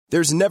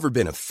There's never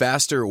been a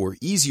faster or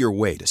easier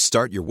way to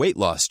start your weight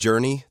loss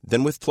journey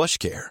than with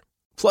PlushCare.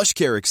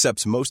 PlushCare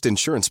accepts most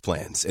insurance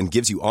plans and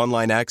gives you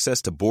online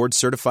access to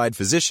board-certified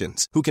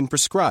physicians who can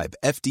prescribe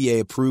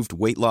FDA-approved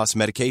weight loss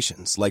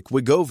medications like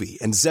Wegovy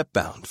and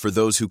Zepbound for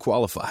those who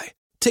qualify.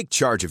 Take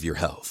charge of your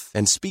health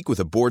and speak with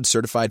a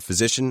board-certified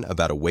physician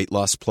about a weight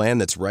loss plan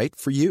that's right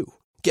for you.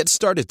 Get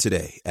started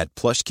today at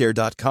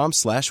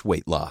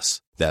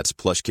plushcare.com/weight-loss. That's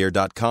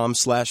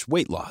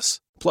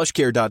plushcare.com/weight-loss.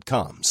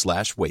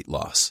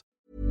 plushcare.com/weight-loss.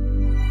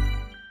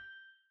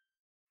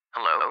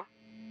 Hello?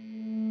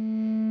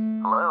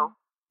 Hello?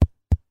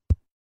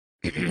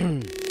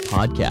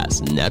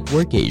 Podcast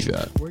Network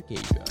Asia.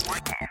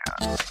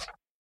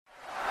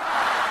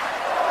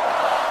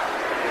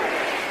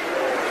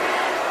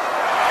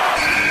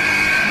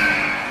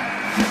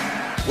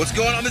 What's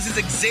going on? This is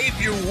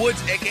Xavier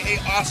Woods, a.k.a.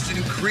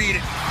 Austin Creed.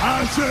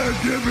 I said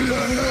give me a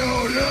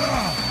hell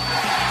yeah!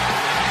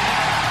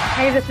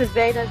 Hey, this is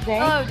Zeta Zay.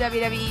 Hello,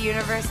 WWE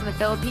Universe in the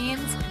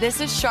Philippines.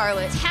 This is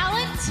Charlotte.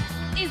 Talent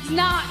is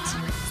not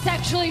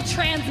sexually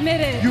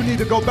transmitted. You need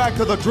to go back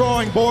to the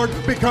drawing board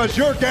because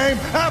your game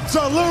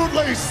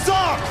absolutely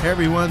sucks! Hey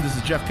everyone, this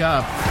is Jeff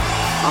Cobb.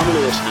 I'm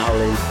Lewis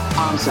Howley.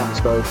 I'm Sam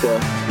Spoker.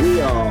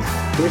 We are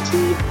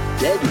Pretty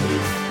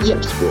Deadly.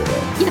 Yes, boy.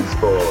 Yes,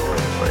 boy.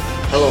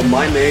 Hello,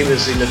 my name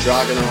is Ilya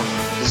Dragunov,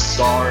 the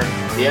star,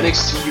 the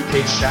NXT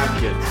UK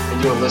champion,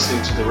 and you're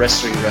listening to the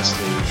Wrestling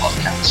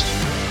Podcast.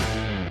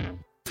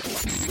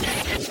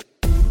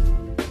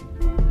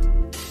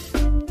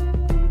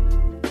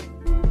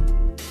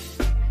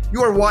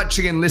 You are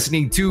watching and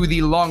listening to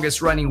the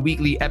longest-running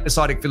weekly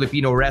episodic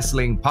Filipino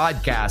wrestling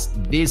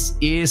podcast. This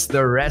is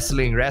the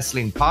Wrestling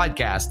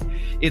Podcast.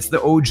 It's the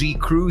OG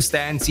crew,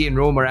 Stancy and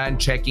Romaran,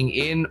 checking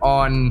in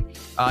on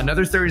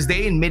another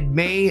Thursday in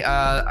mid-May.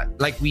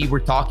 Like we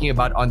were talking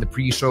about on the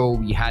pre-show,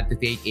 we had to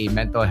take a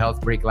mental health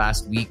break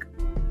last week.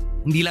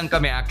 Hindi lang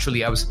kami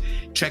actually. I was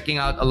checking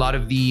out a lot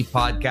of the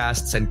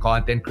podcasts and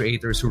content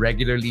creators who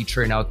regularly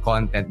churn out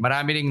content.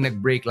 Marami ring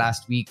nag-break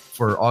last week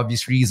for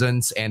obvious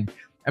reasons, and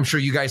I'm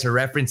sure you guys are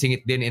referencing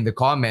it then in the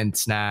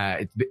comments.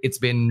 It's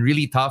been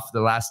really tough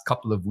the last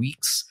couple of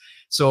weeks.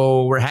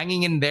 So we're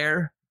hanging in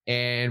there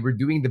and we're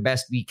doing the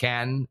best we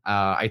can.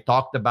 I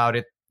talked about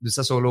it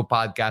sa solo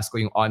podcast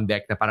going on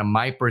deck na parang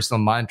my personal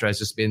mantra has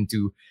just been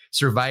to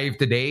survive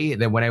today.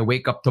 And then when I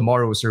wake up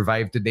tomorrow,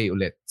 survive today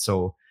ulit.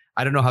 So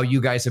I don't know how you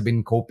guys have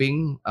been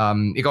coping.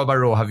 Ikaw ba,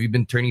 Ro, have you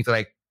been turning to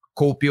like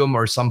copium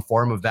or some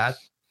form of that?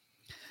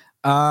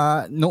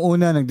 Noong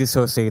una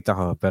nag-dissociate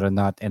ako pero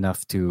not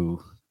enough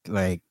to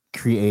like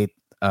create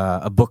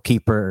a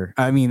bookkeeper.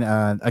 I mean,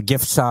 a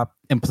gift shop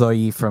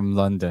employee from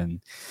London.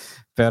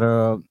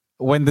 Pero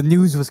when the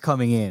news was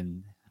coming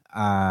in,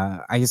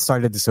 I just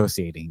started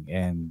dissociating,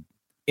 and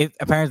it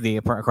apparently,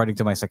 according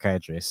to my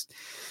psychiatrist,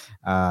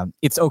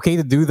 it's okay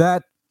to do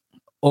that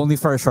only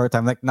for a short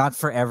time, like not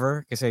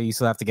forever, because you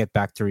still have to get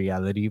back to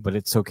reality. But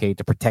it's okay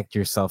to protect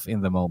yourself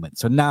in the moment.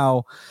 So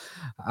now,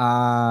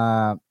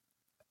 I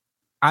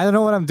don't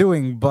know what I'm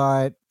doing,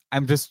 but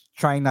I'm just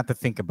trying not to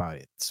think about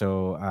it.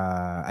 So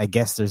I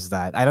guess there's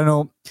that. I don't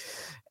know.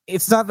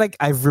 It's not like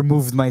I've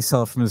removed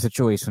myself from the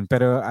situation,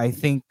 but I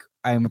think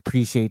I'm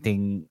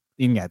appreciating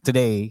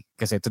today,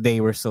 because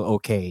today we're still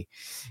okay.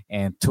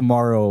 And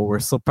tomorrow we're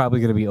still probably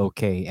going to be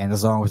okay. And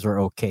as long as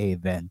we're okay,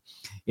 then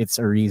it's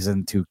a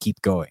reason to keep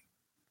going.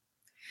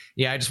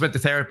 Yeah, I just went to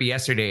therapy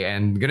yesterday,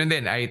 and ganun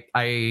din,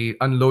 I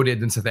unloaded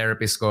dun sa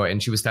therapist ko,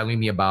 and she was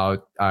telling me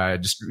about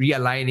just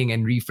realigning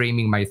and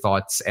reframing my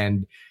thoughts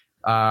and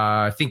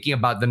thinking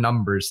about the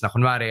numbers na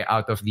kunwari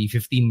out of the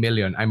 15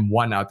 million, I'm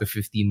 1 out of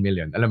 15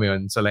 million. Alam mo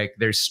yun? So like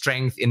there's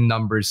strength in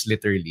numbers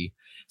literally.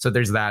 So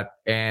there's that.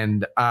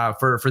 And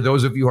for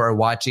those of you who are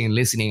watching and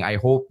listening, I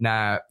hope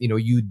na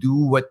you do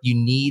what you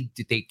need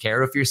to take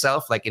care of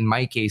yourself. Like in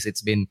my case,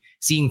 it's been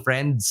seeing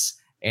friends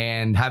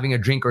and having a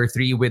drink or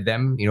 3 with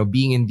them,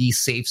 being in these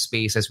safe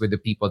spaces with the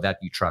people that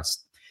you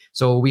trust.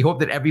 So we hope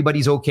that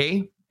everybody's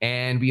okay.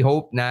 And we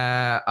hope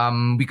na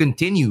we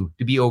continue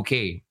to be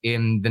okay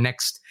in the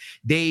next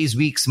days,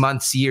 weeks,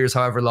 months, years,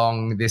 however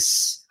long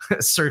this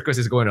circus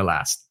is going to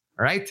last.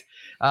 All right?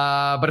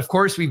 But of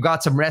course, we've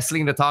got some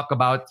wrestling to talk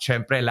about.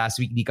 Syempre, last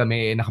week di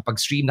kami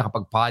nakapag-stream,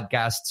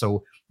 nakapag-podcast.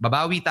 So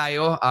babawi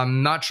tayo.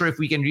 I'm not sure if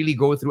we can really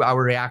go through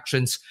our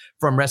reactions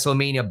from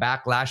WrestleMania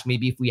Backlash,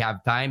 maybe if we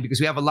have time, because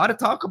we have a lot to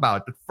talk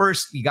about. But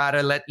first, we got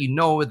to let you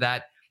know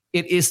that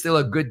it is still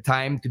a good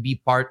time to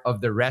be part of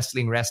the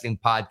Wrestling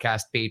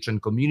Podcast patron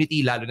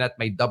community, lalo na't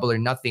may Double or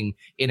Nothing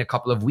in a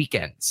couple of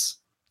weekends.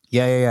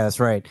 Yeah, that's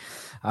right.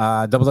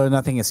 Double or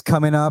Nothing is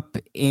coming up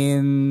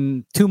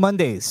in 2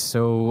 Mondays.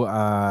 So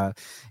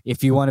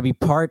if you want to be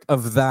part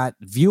of that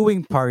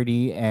viewing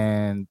party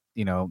and,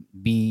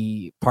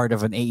 be part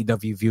of an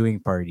AEW viewing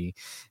party,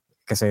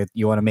 because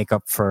you want to make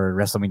up for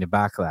WrestleMania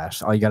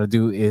Backlash, all you got to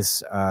do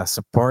is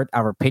support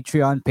our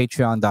Patreon,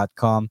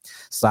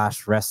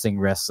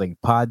 patreon.com/wrestling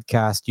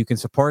podcast. You can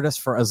support us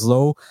for as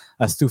low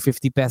as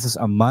 250 pesos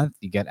a month.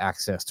 You get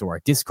access to our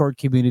Discord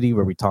community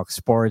where we talk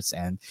sports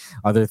and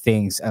other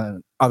things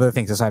other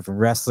things aside from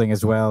wrestling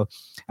as well,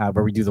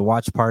 where we do the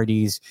watch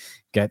parties,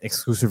 get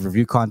exclusive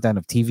review content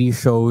of TV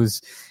shows.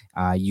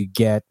 You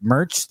get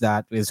merch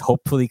that is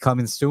hopefully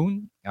coming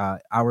soon.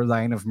 Our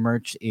line of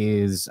merch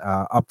is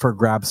up for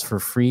grabs for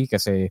free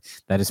because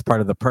that is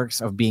part of the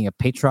perks of being a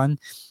patron.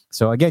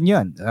 So again,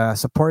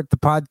 support the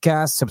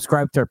podcast.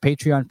 Subscribe to our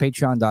Patreon,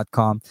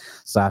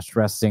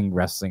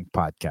 patreon.com/wrestling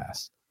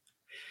podcast.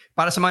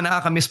 Para sa mga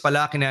nakakamiss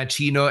pala kina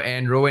Chino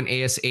and Rowan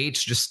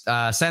ASH, just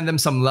send them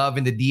some love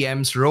in the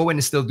DMs. Rowan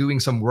is still doing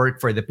some work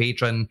for the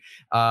Patreon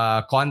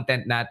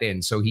content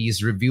natin. So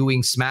he's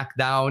reviewing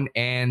SmackDown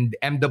and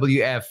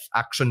MWF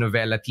Action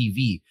Novela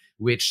TV,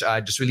 which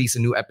just released a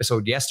new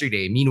episode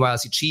yesterday. Meanwhile,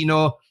 si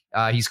Chino,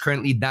 he's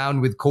currently down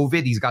with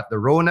COVID. He's got the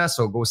Rona,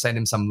 so go send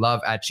him some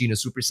love at Chino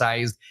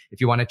Supersized if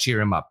you want to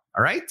cheer him up.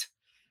 All right?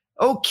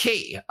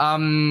 Okay.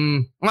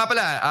 Nga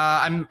pala,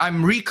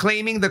 I'm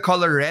reclaiming the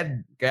color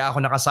red. Kaya ako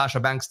naka Sasha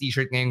Banks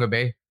t-shirt ngayong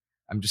gabi.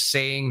 I'm just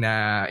saying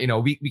na,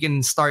 we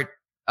can start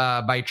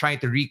by trying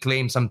to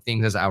reclaim some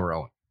things as our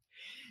own.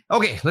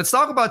 Okay, let's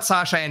talk about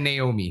Sasha and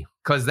Naomi,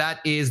 because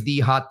that is the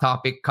hot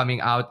topic coming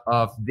out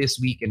of this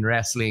week in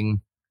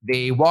wrestling.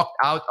 They walked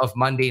out of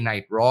Monday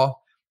Night Raw,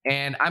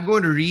 and I'm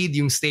going to read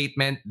yung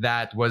statement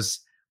that was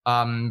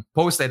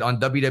posted on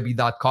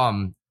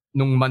WWE.com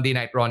nung Monday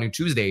Night Raw nung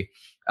Tuesday.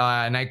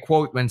 And I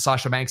quote, when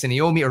Sasha Banks and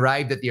Naomi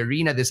arrived at the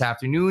arena this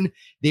afternoon,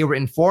 they were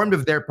informed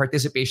of their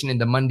participation in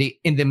the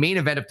main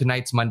event of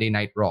tonight's Monday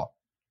Night Raw.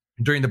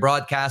 During the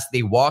broadcast,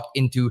 they walked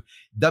into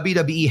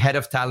WWE Head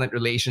of Talent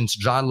Relations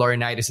John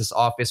Laurinaitis'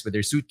 office with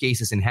their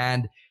suitcases in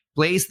hand,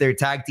 placed their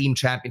tag team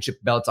championship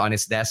belts on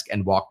his desk,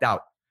 and walked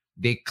out.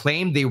 They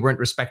claimed they weren't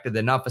respected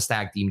enough as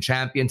tag team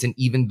champions, and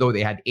even though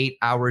they had 8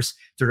 hours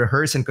to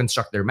rehearse and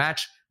construct their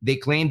match, they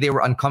claimed they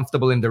were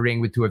uncomfortable in the ring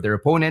with two of their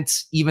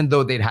opponents, even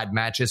though they'd had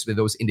matches with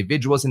those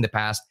individuals in the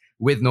past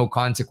with no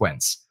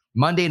consequence.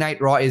 Monday Night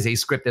Raw is a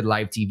scripted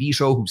live TV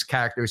show whose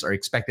characters are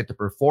expected to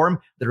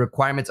perform the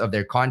requirements of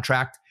their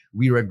contract.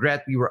 We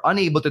regret we were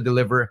unable to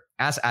deliver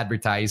as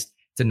advertised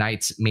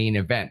tonight's main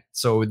event.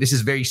 So this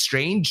is very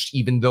strange,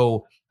 even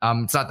though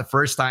it's not the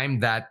first time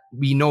that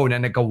we know na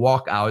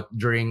nagka-walk out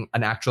during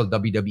an actual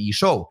WWE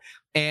show.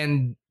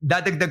 And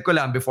dadagdag ko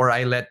lang before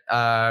I let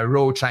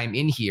Ro chime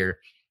in here,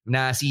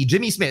 na si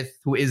Jimmy Smith,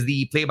 who is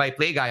the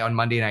play-by-play guy on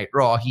Monday Night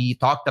Raw, he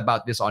talked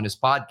about this on his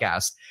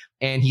podcast,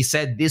 and he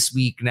said this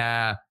week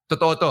na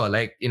totoo to,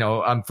 like,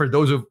 for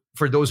those who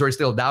are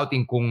still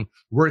doubting kung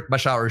work ba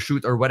siya or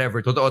shoot or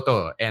whatever, totoo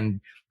to. And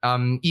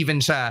even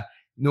siya,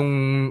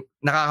 nung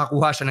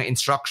nakakakuha siya ng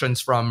instructions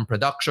from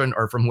production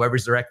or from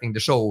whoever's directing the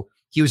show,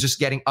 he was just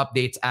getting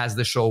updates as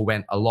the show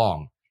went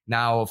along.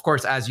 Now, of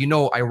course, as you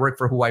know, I work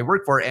for who I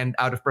work for, and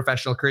out of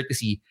professional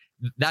courtesy,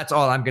 that's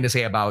all I'm going to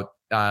say about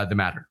the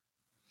matter.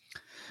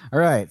 All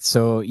right,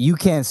 so you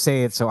can't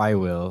say it, so I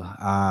will.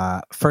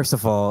 First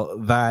of all,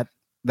 that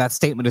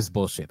statement is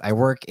bullshit. I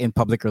work in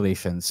public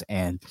relations,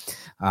 and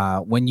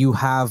when you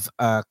have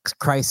a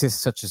crisis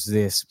such as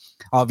this,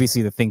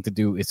 obviously the thing to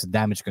do is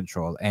damage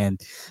control.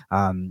 And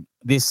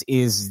this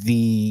is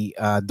the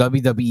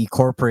WWE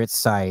corporate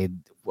side.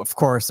 Of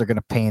course, they're going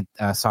to paint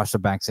Sasha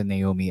Banks and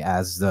Naomi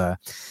as the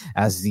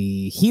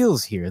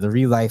heels here, the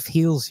real life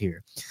heels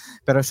here.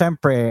 Pero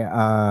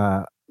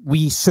syempre,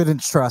 we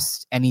shouldn't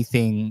trust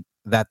anything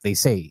that they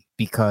say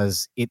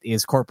because it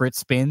is corporate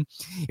spin.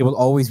 It will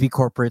always be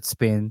corporate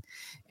spin,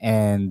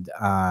 and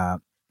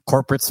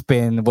corporate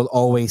spin will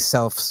always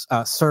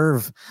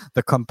serve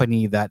the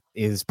company that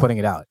is putting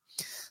it out.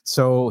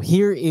 So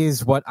here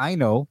is what I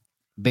know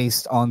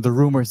based on the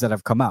rumors that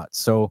have come out.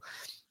 So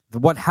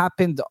what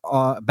happened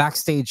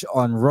backstage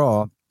on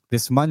Raw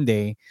this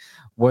Monday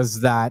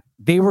was that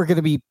they were going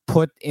to be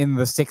put in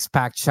the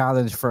six-pack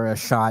challenge for a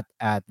shot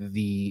at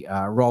the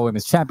Raw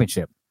Women's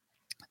Championship.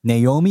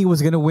 Naomi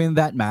was going to win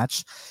that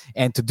match,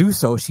 and to do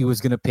so, she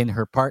was going to pin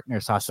her partner,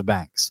 Sasha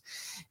Banks.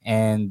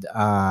 And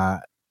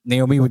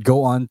Naomi would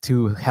go on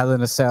to Hell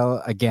in a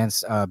Cell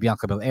against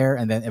Bianca Belair,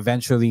 and then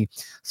eventually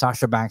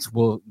Sasha Banks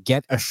will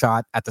get a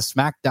shot at the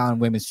SmackDown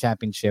Women's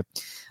Championship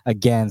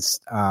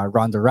against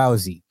Ronda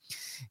Rousey.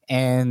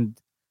 And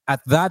at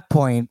that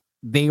point,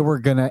 they were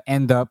going to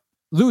end up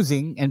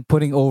losing and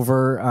putting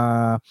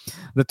over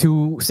the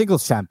two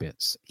singles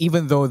champions,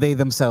 even though they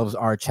themselves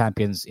are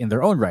champions in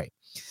their own right.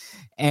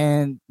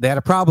 And they had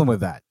a problem with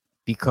that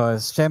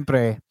because,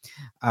 syempre,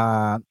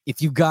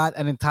 if you got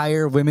an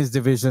entire women's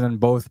division on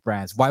both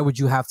brands, why would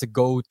you have to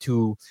go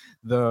to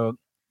the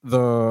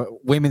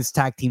women's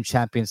tag team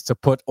champions to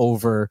put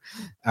over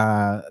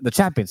the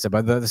champions,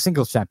 the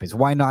singles champions?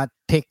 Why not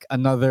pick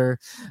another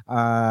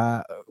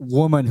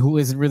woman who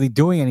isn't really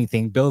doing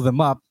anything, build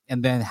them up,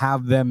 and then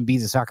have them be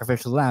the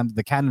sacrificial lamb,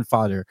 the cannon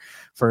fodder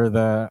for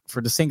the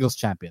singles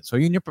champions? So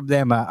yun yung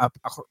problema,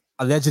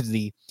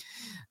 allegedly,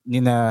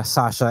 Nina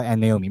Sasha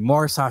and Naomi.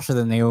 More Sasha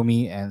than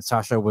Naomi, and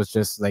Sasha was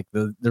just like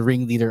the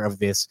ringleader of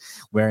this,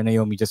 where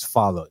Naomi just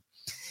followed.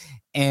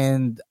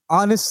 And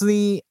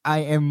honestly, I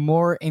am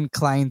more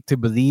inclined to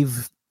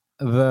believe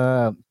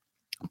the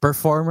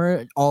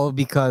performer, all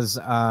because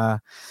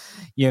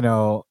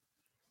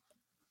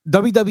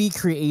WWE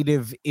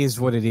creative is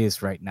what it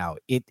is right now.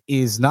 It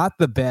is not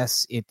the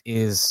best. It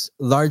is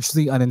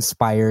largely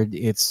uninspired.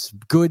 It's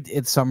good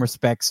in some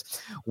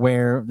respects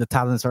where the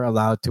talents are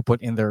allowed to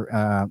put in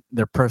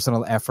their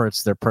personal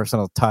efforts, their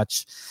personal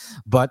touch,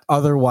 but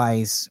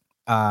otherwise,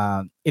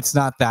 it's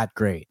not that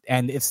great,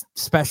 and it's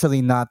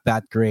especially not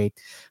that great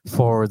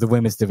for the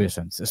women's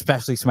divisions,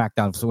 especially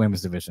SmackDown's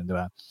women's division.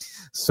 Diba?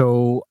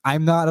 So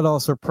I'm not at all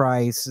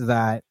surprised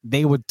that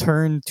they would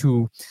turn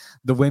to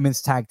the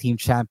women's tag team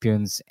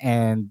champions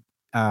and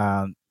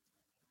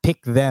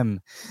pick them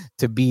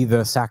to be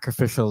the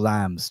sacrificial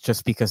lambs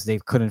just because they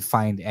couldn't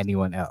find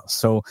anyone else.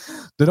 So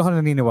doon ako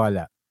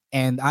naniniwala.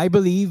 And I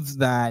believe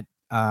that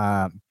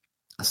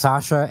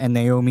Sasha and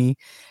Naomi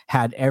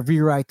had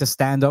every right to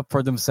stand up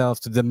for themselves,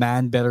 to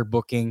demand better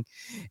booking,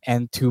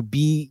 and to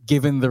be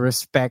given the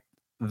respect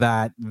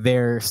that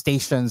their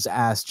stations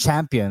as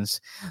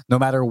champions, no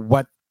matter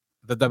what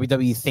the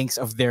WWE thinks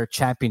of their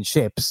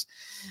championships,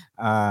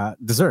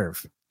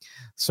 deserve.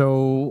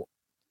 So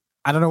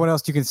I don't know what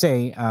else you can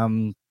say.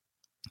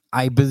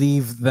 I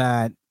believe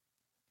that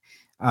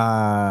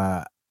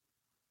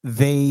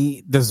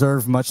they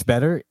deserve much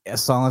better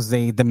as long as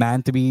they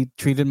demand to be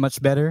treated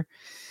much better.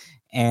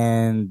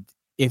 And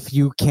if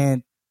you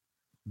can't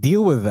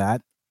deal with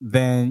that,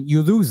 then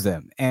you lose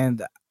them.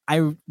 And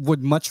I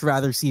would much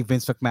rather see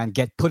Vince McMahon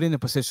get put in a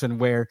position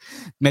where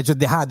medyo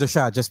dehado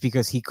siya just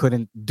because he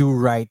couldn't do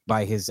right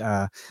by his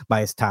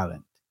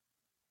talent.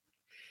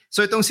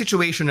 So itong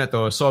situation na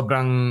to,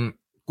 sobrang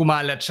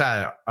kumalat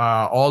siya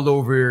all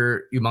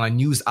over yung mga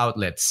news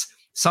outlets.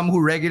 Some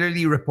who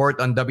regularly report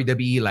on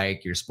WWE,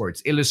 like your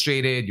Sports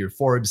Illustrated, your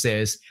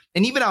Forbeses,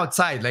 and even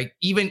outside, like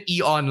even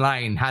E!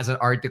 Online has an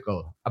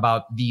article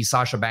about the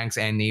Sasha Banks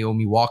and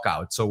Naomi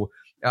walkout. So,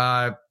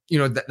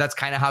 that's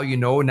kind of how you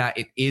know na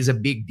it is a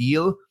big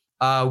deal.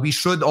 We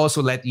should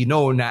also let you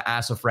know na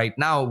as of right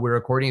now, we're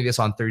recording this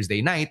on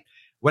Thursday night,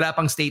 wala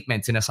pang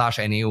statements in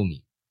Sasha and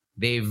Naomi.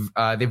 They've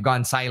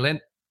gone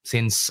silent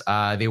since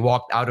they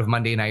walked out of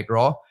Monday Night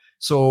Raw.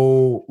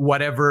 So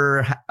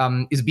whatever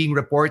is being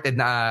reported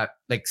na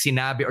like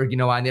sinabi or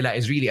ginawa nila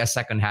is really a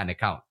second-hand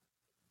account.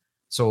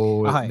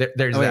 So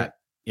there's that.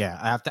 Yeah,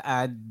 I have to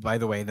add, by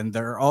the way, then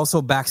there are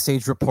also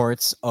backstage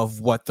reports of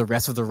what the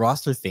rest of the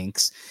roster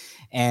thinks.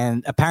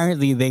 And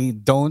apparently they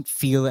don't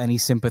feel any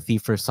sympathy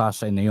for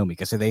Sasha and Naomi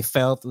because they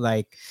felt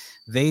like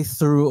they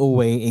threw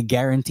away a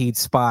guaranteed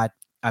spot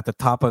at the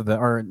top of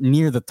or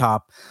near the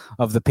top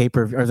of the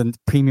paper or the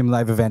premium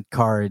live event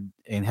card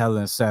in Hell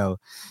in a Cell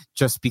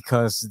just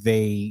because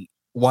they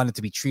wanted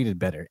to be treated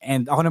better.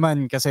 And ako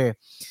naman kasi,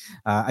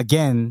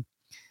 again,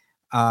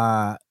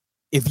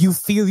 if you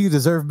feel you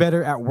deserve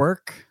better at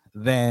work,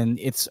 then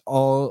it's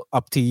all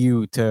up to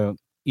you to,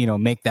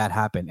 make that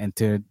happen and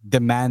to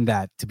demand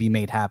that to be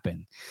made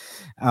happen.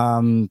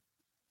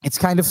 It's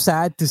kind of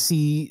sad to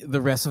see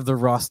the rest of the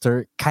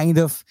roster kind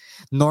of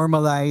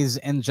normalize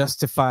and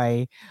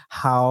justify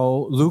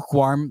how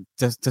lukewarm,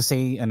 to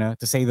say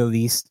the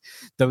least,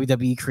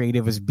 WWE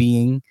creative is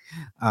being.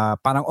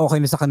 Parang okay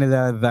na sa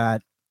kanila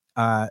that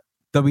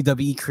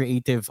WWE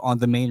creative on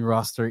the main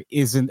roster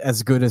isn't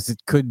as good as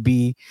it could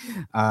be.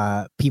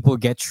 People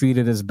get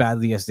treated as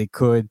badly as they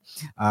could.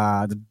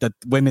 The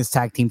women's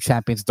tag team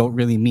champions don't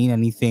really mean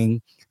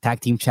anything. Tag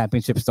team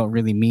championships don't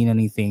really mean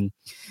anything.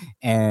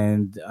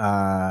 And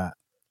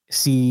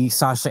see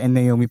Sasha and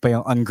Naomi pa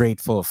yung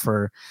ungrateful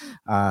for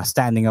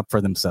standing up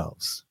for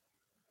themselves.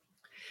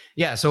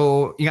 Yeah,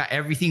 so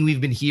everything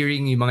we've been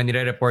hearing, yung mga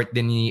nire-report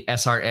din ni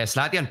SRS,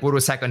 lahat yan puro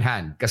second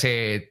hand.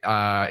 Kasi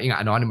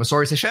anonymous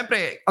sources,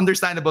 syempre,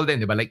 understandable din,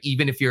 di ba? Like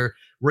even if you're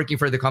working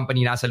for the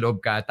company, nasa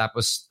loob ka,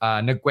 tapos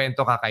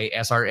nagkwento ka kay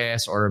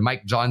SRS or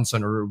Mike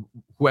Johnson or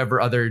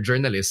whoever other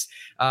journalist,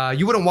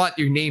 you wouldn't want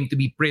your name to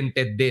be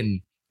printed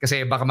din.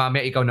 Kasi baka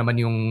mamaya ikaw naman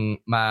yung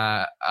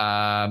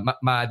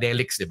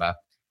ma-delix, di ba?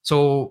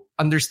 So,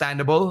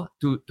 understandable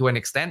to an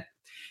extent.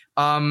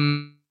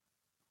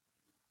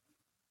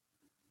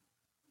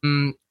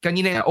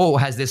 Kanina,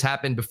 has this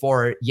happened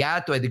before? Yeah,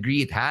 to a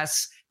degree it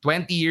has.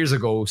 20 years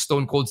ago,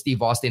 Stone Cold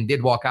Steve Austin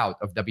did walk out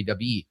of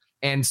WWE.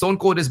 And Stone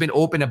Cold has been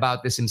open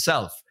about this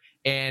himself.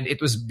 And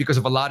it was because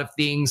of a lot of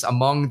things.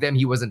 Among them,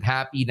 he wasn't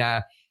happy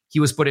na he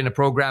was put in a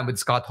program with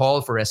Scott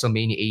Hall for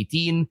WrestleMania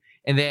 18.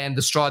 And then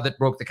the straw that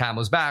broke the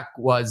camel's back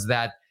was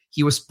that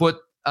he was put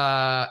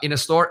in a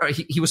store.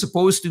 He was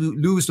supposed to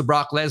lose to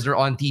Brock Lesnar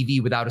on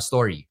TV without a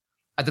story.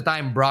 At the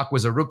time, Brock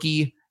was a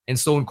rookie and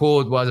Stone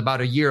Cold was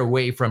about a year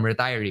away from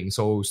retiring.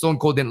 So Stone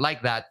Cold didn't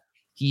like that.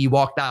 He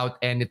walked out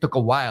and it took a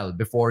while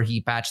before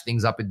he patched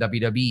things up with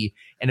WWE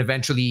and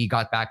eventually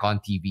got back on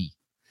TV.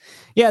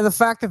 Yeah, the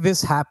fact that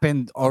this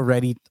happened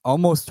already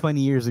almost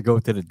 20 years ago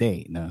to the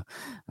day,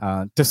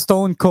 to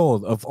Stone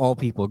Cold of all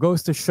people,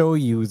 goes to show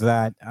you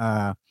that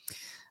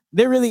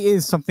there really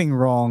is something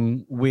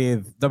wrong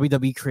with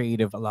WWE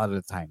creative a lot of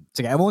the time.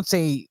 So I won't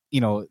say,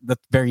 the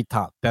very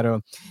top,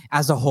 but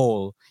as a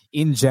whole,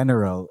 in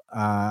general,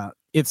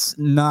 it's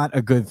not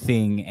a good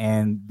thing.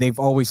 And they've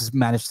always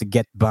managed to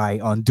get by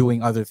on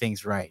doing other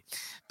things right.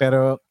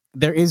 Pero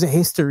there is a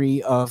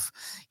history of,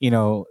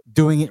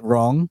 doing it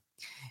wrong.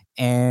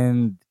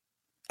 And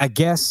I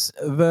guess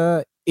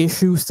the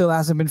issue still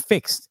hasn't been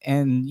fixed.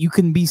 And you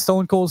can be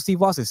Stone Cold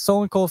Steve Austin,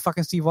 Stone Cold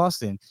fucking Steve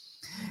Austin,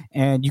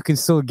 and you can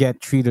still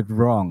get treated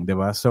wrong,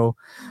 diba? So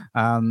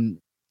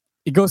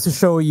it goes to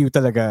show you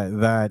talaga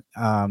that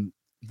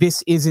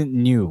this isn't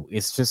new.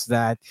 It's just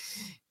that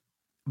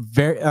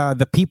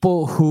the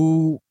people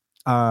who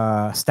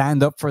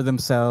stand up for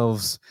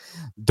themselves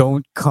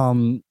don't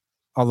come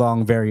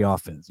along very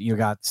often. You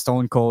got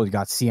Stone Cold, you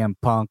got CM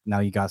Punk, now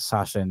you got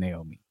Sasha and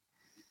Naomi.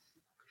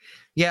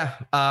 Yeah.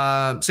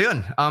 So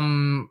yun.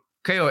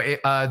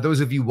 Kayo, those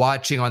of you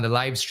watching on the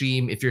live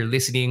stream, if you're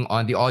listening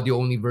on the audio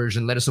only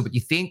version, let us know what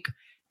you think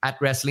at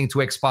Wrestling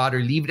 2X Pod,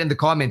 or leave it in the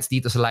comments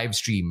dito sa live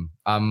stream.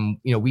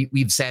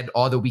 We've said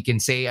all that we can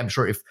say. I'm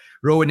sure if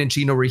Rowan and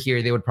Chino were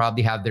here, they would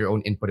probably have their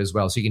own input as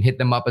well. So you can hit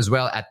them up as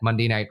well at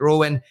Monday Night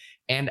Rowan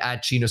and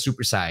at Chino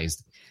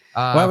Supersized.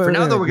 We're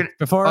gonna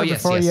before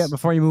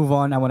you move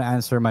on, I want to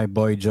answer my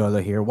boy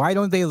Jola here. Why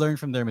don't they learn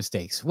from their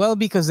mistakes? Well,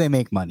 because they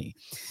make money.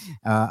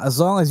 As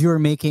long as you're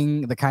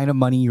making the kind of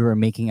money you are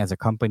making as a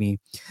company,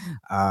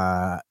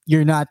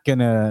 you're not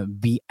gonna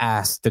be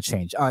asked to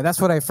change.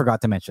 That's what I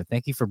forgot to mention.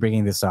 Thank you for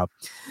bringing this up.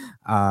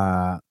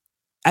 At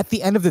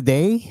the end of the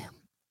day,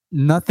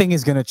 nothing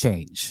is gonna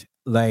change.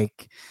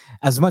 Like,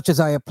 as much as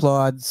I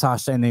applaud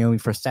Sasha and Naomi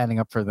for standing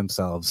up for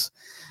themselves,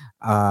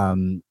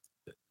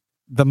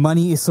 the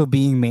money is still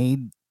being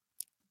made.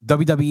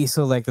 WWE is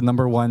still like the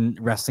number one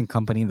wrestling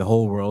company in the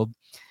whole world.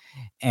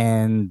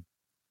 And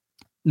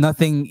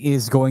nothing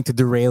is going to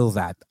derail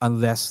that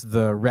unless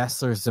the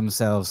wrestlers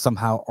themselves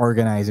somehow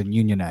organize and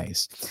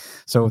unionize.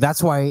 So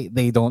that's why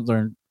they don't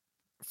learn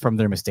from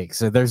their mistakes.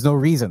 So there's no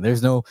reason.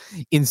 There's no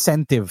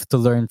incentive to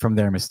learn from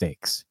their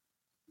mistakes.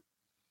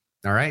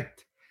 All right.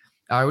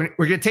 We're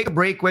going to take a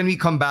break. When we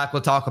come back,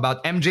 we'll talk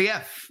about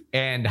MJF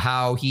and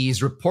how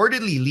he's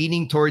reportedly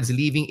leaning towards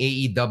leaving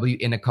AEW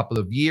in a couple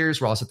of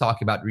years. We're also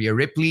talking about Rhea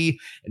Ripley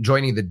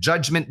joining the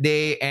Judgment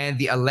Day and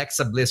the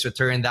Alexa Bliss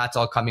return. That's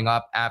all coming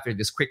up after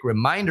this quick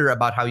reminder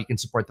about how you can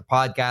support the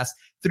podcast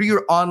through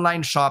your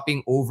online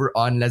shopping over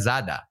on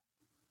Lazada.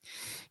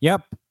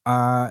 Yep.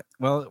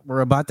 Well,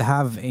 we're about to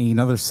have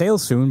another sale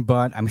soon,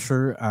 but I'm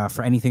sure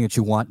for anything that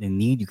you want and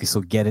need, you can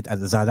still get it at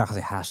Lazada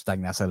kasi hashtag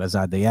nasa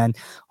Lazada yan.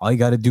 All you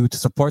got to do to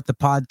support the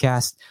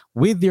podcast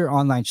with your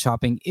online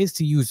shopping is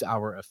to use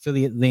our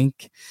affiliate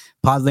link,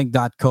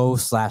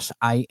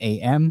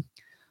 podlink.co/IAM,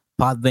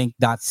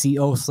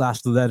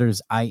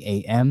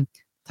 podlink.co/IAM.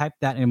 Type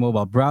that in a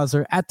mobile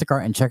browser, add to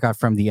cart, and check out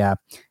from the app.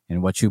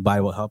 And what you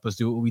buy will help us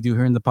do what we do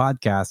here in the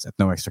podcast at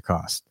no extra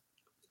cost.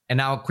 And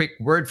now a quick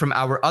word from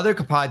our other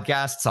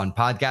podcasts on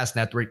Podcast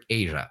Network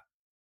Asia.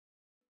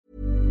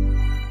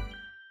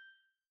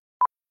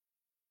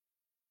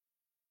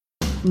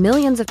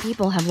 Millions of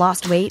people have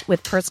lost weight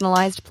with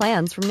personalized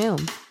plans from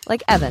Noom.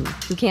 Like Evan,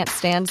 who can't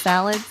stand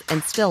salads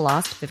and still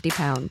lost 50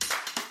 pounds.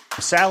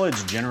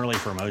 Salads generally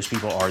for most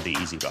people are the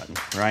easy button,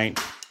 right?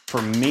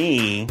 For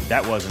me,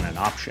 that wasn't an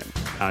option.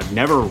 I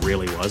never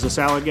really was a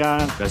salad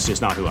guy. That's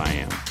just not who I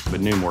am. But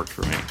Noom worked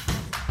for me.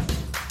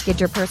 Get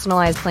your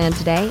personalized plan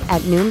today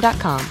at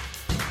Noom.com.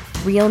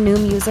 Real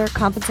Noom user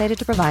compensated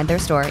to provide their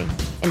story.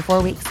 In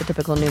 4 weeks, the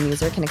typical Noom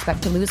user can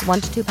expect to lose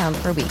 1 to 2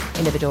 pounds per week.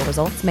 Individual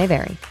results may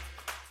vary.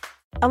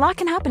 A lot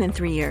can happen in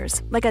 3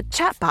 years. Like a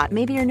chatbot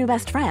may be your new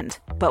best friend.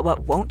 But what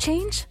won't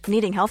change?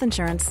 Needing health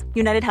insurance.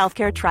 United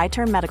Healthcare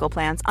Tri-Term Medical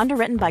Plans,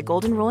 underwritten by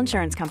Golden Rule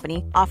Insurance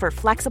Company, offer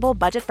flexible,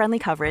 budget-friendly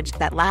coverage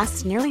that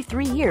lasts nearly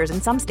 3 years in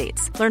some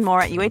states. Learn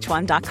more at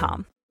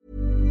UH1.com.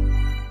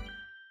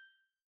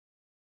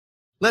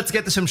 Let's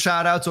get to some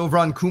shout-outs over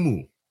on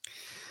Kumu.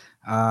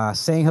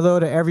 Saying hello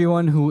to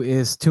everyone who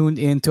is tuned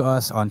in to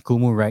us on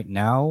Kumu right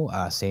now.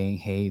 Saying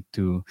hey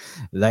to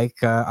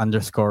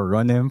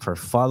Laika_Ronim for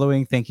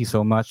following. Thank you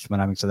so much.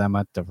 Maraming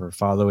salamat for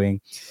following.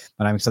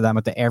 Maraming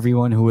salamat to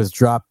everyone who has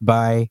dropped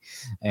by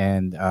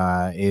and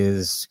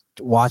is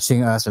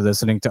watching us or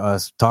listening to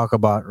us talk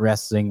about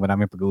wrestling.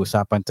 Maraming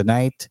pag-uusapan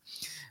tonight.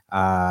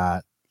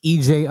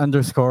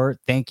 EJ_,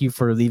 thank you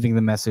for leaving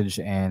the message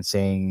and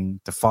saying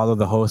to follow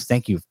the host.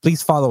 Thank you.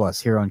 Please follow us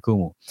here on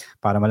Kumu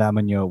para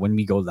malaman nyo when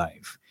we go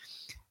live.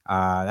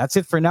 That's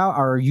it for now.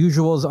 Our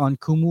usuals on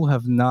Kumu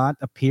have not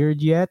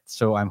appeared yet,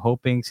 so I'm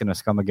hoping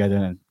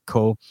Sinoscamageddon and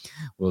Co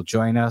will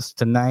join us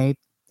tonight.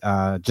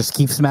 Just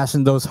keep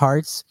smashing those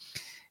hearts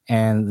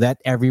and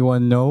let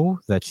everyone know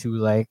that you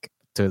like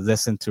to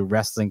listen to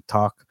wrestling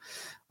talk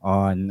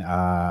on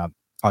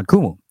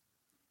Kumu.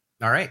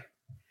 All right.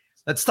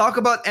 Let's talk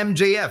about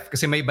MJF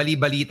kasi may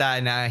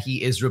bali-balita na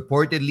he is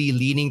reportedly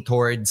leaning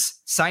towards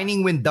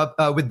signing with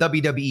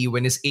WWE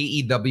when his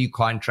AEW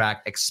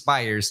contract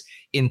expires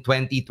in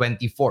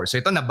 2024. So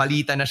ito,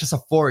 nabalita na siya sa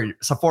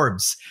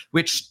Forbes,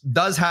 which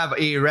does have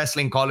a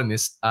wrestling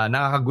columnist.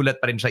 Nakakagulat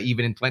pa rin siya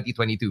even in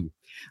 2022.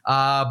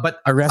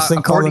 But a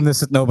wrestling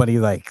columnist that nobody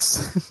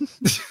likes.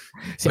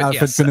 Si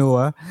Alfred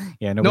Pinua.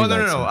 Yeah, no.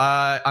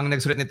 Ang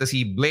nagsulat nito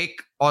si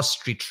Blake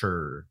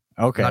Ostricher.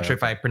 Okay. I'm not sure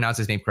if I pronounced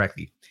his name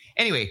correctly.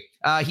 Anyway,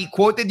 He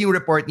quoted yung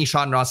report ni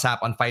Sean Ross Sapp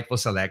on Fightful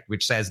Select,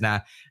 which says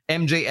na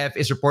MJF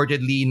is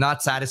reportedly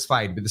not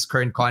satisfied with his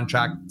current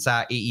contract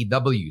sa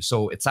AEW.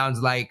 So it sounds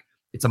like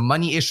it's a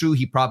money issue.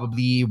 He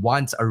probably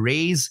wants a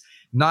raise.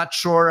 Not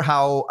sure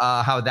how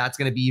that's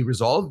going to be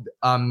resolved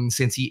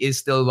since he is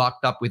still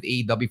locked up with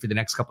AEW for the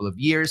next couple of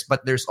years.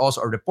 But there's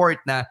also a report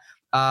na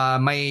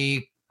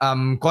may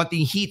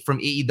konting heat from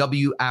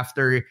AEW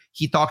after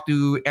he talked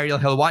to Ariel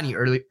Helwani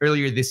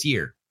earlier this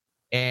year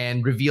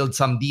and revealed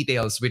some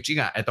details, which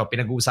nga, ito,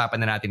 pinag-uusapan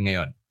na natin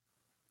ngayon.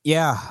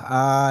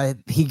 Yeah,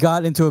 he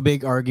got into a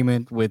big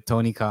argument with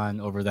Tony Khan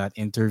over that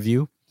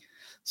interview.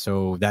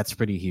 So that's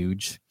pretty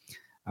huge.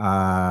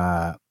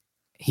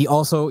 He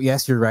also,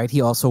 yes, you're right.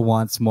 He also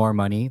wants more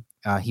money.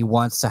 He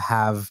wants to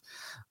have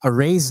a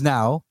raise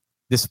now,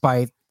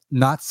 despite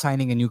not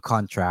signing a new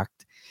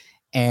contract,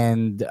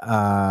 and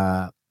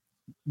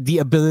the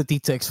ability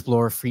to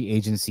explore free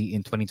agency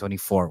in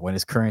 2024 when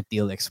his current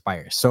deal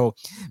expires. So,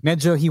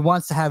 medyo he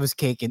wants to have his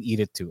cake and eat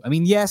it too. I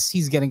mean, yes,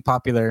 he's getting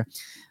popular.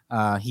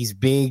 He's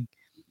big.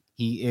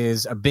 He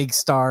is a big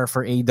star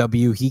for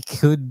AEW. He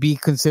could be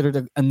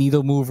considered a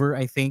needle mover,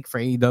 I think, for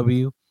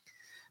AEW.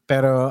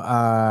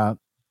 Pero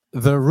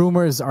the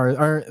rumors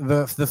are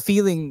the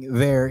feeling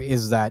there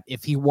is that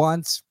if he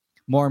wants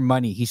more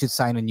money, he should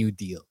sign a new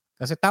deal.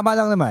 Kasi tama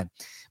lang naman.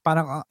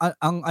 Parang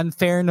ang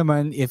unfair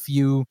naman if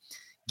you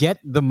get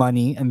the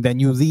money and then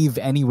you leave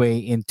anyway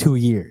in 2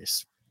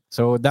 years.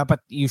 So dapat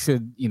you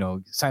should,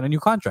 sign a new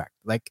contract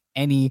like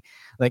any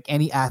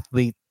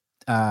athlete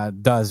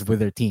does with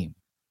their team.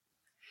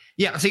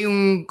 Yeah, kasi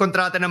yung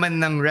kontrata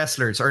naman ng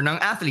wrestlers or ng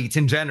athletes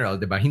in general,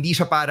 di ba? Hindi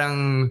siya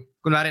parang,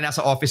 kunwari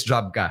nasa office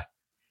job ka.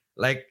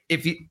 Like,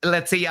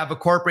 let's say you have a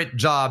corporate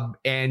job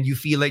and you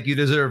feel like you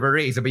deserve a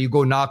raise, but you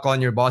go knock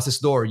on your boss's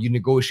door, you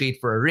negotiate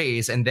for a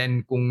raise, and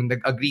then kung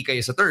nag-agree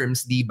kayo sa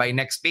terms, by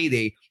next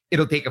payday,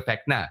 it'll take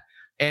effect na.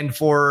 And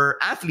for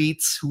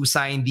athletes who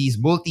sign these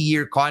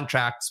multi-year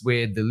contracts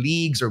with the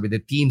leagues or with the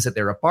teams that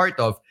they're a part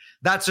of,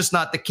 that's just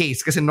not the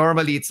case. Because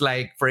normally it's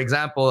like, for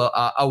example,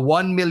 a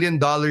 $1 million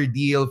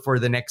deal for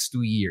the next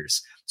 2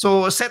 years.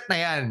 So set na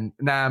yan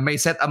na may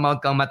set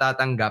amount kang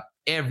matatanggap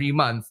every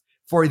month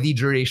for the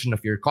duration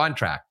of your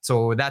contract.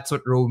 So that's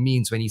what Ro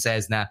means when he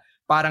says na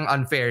parang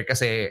unfair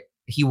kasi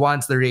he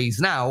wants the raise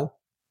now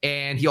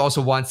and he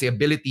also wants the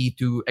ability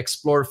to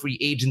explore free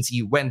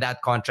agency when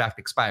that contract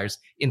expires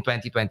in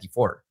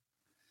 2024.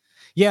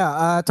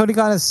 Yeah, Tony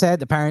Khan has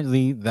said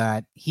apparently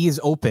that he is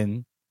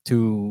open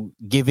to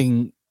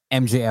giving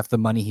MJF the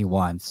money he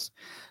wants,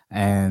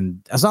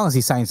 and as long as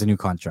he signs a new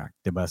contract,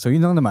 diba? So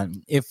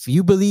naman, if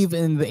you believe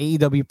in the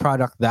AEW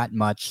product that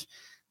much,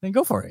 then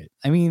go for it.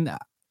 I mean,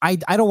 I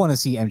don't want to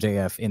see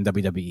MJF in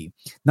WWE,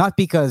 not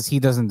because he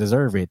doesn't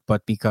deserve it,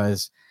 but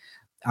because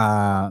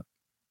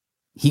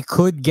he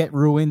could get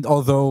ruined.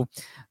 Although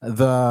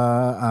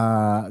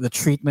the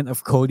treatment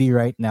of Cody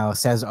right now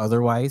says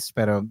otherwise,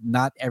 but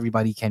not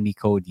everybody can be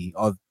Cody.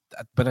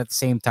 But at the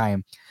same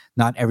time,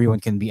 not everyone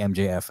can be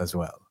MJF as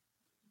well.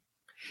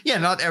 Yeah,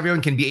 not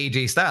everyone can be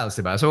AJ Styles,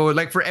 diba? So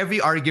like for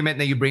every argument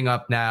that you bring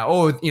up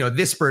now,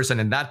 this person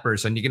and that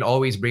person, you can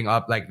always bring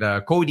up like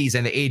the Codys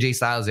and the AJ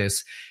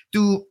Styleses.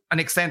 To an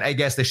extent, I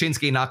guess, the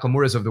Shinsuke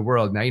Nakamura's of the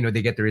world. Now,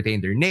 they get to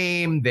retain their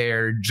name,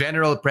 their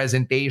general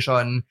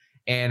presentation,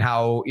 and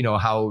how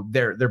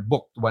they're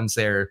booked once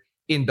they're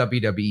in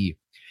WWE.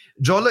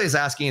 Jolo is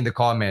asking in the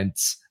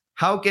comments,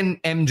 how can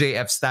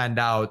MJF stand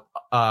out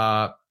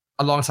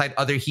alongside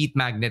other heat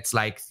magnets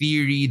like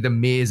Theory, The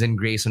Miz, and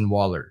Grayson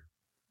Waller?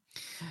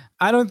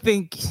 I don't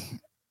think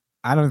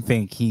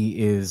he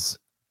is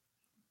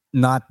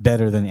not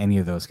better than any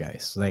of those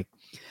guys. Like,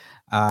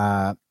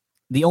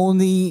 the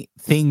only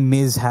thing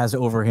Miz has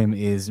over him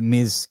is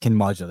Miz can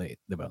modulate,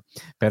 diba?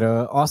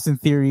 Pero Austin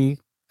Theory,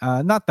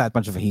 not that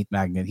much of a heat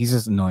magnet. He's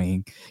just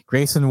annoying.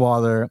 Grayson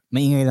Waller,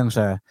 maingay lang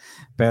siya.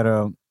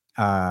 Pero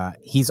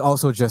he's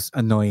also just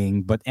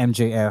annoying. But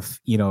MJF,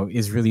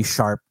 is really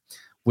sharp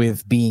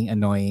with being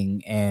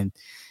annoying. And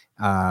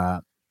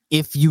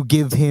if you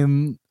give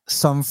him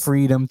some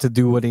freedom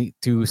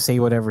to say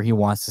whatever he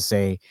wants to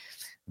say,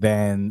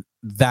 then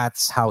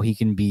that's how he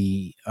can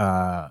be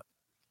a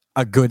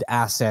good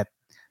asset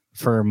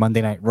for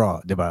Monday Night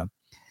Raw, diba?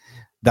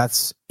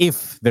 That's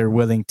if they're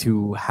willing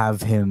to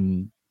have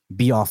him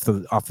be off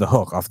the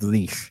hook, off the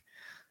leash.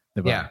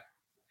 Diba? Yeah.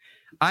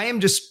 I am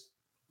just,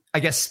 I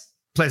guess,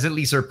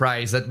 pleasantly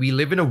surprised that we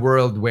live in a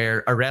world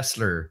where a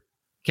wrestler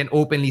can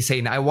openly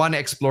say, I want to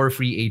explore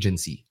free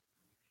agency.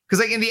 Because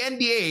like in the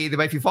NBA,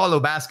 diba, if you follow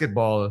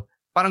basketball,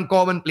 parang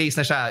commonplace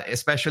na siya,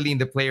 especially in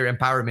the player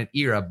empowerment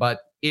era. But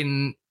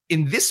in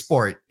this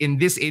sport, in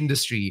this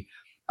industry,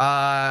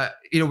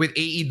 with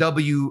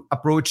AEW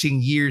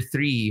approaching year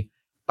 3,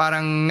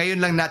 parang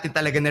ngayon lang natin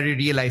talaga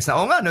nare-realize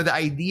na, the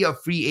idea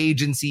of free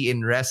agency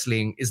in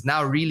wrestling is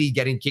now really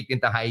getting kicked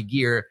into high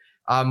gear.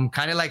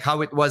 Kind of like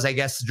how it was, I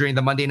guess, during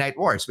the Monday Night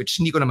Wars, which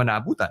hindi ko naman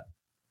naabutan.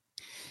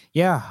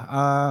 Yeah,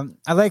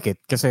 I like it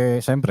kasi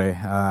syempre,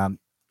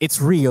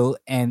 it's real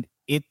and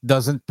it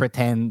doesn't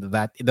pretend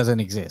that it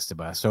doesn't exist,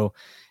 diba? So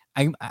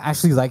I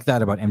actually like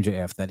that about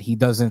MJF, that he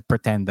doesn't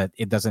pretend that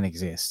it doesn't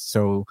exist.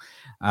 So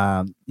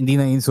hindi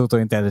na insulto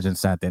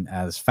intelligence natin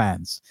as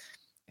fans.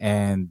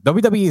 And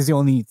WWE is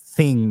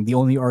the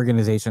only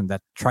organization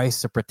that tries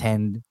to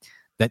pretend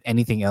that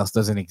anything else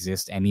doesn't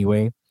exist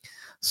anyway.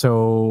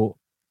 So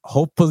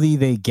hopefully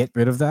they get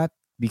rid of that,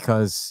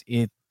 because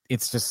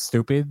it's just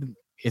stupid.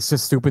 It's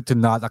just stupid to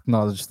not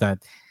acknowledge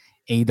that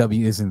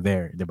AEW isn't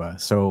there, diba?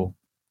 So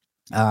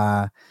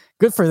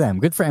good for them,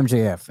 good for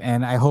MJF,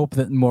 and I hope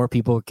that more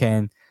people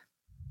can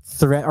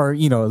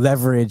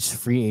leverage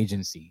free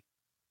agency.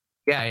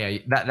 Yeah,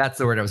 that's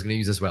the word I was going to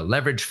use as well.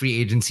 Leverage free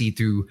agency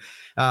to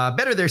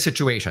better their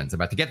situations,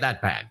 about to get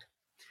that bag.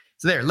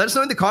 So there, let us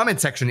know in the comment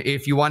section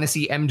if you want to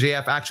see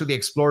MJF actually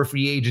explore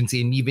free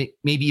agency and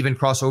maybe even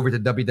cross over to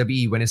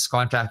WWE when his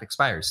contract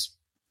expires.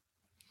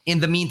 In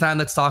the meantime,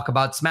 let's talk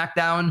about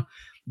SmackDown.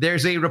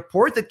 There's a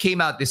report that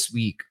came out this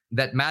week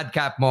that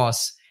Madcap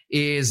Moss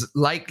is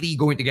likely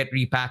going to get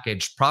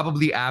repackaged,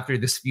 probably after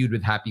this feud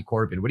with Happy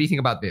Corbin. What do you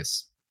think about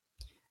this?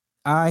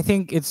 I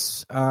think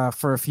it's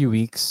for a few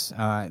weeks.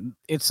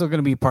 It's still going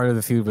to be part of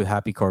the feud with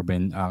Happy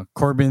Corbin.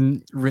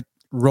 Corbin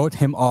wrote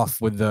him off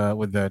with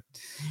the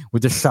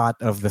shot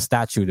of the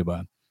statue,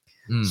 diba?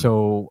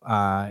 So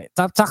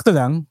sakto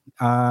lang.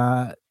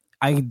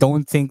 I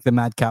don't think the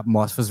Madcap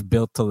Moss was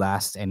built to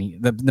last.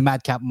 The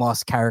Madcap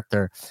Moss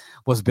character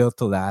was built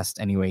to last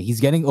anyway. He's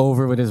getting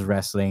over with his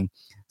wrestling,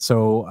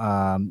 so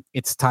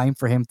it's time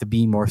for him to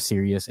be more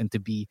serious and to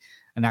be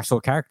an actual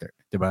character,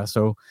 diba?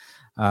 So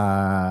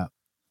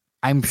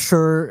I'm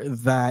sure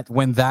that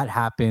when that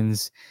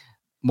happens,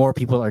 more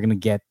people are going to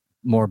get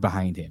more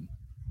behind him.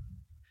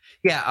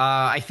 Yeah,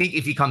 I think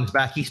if he comes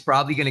back, he's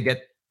probably going to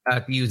get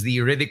to use the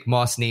Riddick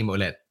Moss name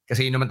ulit.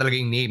 Kasi yun naman talaga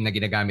yung name na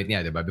ginagamit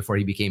niya, diba? Before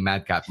he became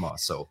Madcap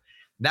Moss. So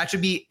that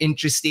should be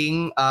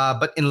interesting.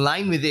 But in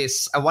line with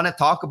this, I want to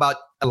talk about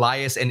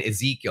Elias and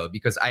Ezekiel,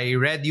 because I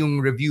read yung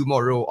review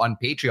Moro on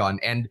Patreon,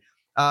 and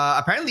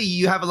apparently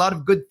you have a lot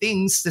of good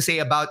things to say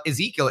about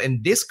Ezekiel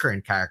and this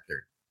current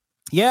character.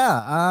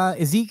 Yeah,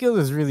 Ezekiel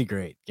is really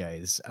great,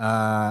 guys.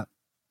 I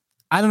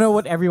don't know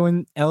what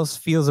everyone else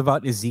feels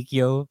about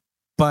Ezekiel,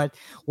 but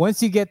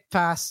once you get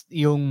past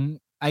the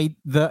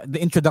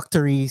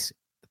introductory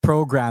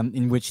program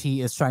in which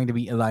he is trying to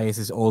be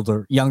Elias's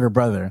younger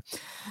brother,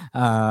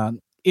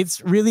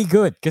 it's really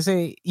good, because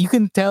you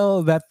can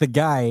tell that the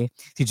guy,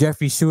 si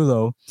Jeffrey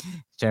Shulo,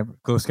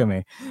 close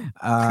kami,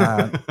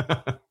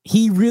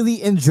 he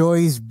really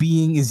enjoys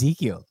being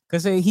Ezekiel,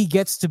 because he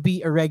gets to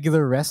be a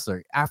regular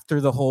wrestler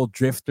after the whole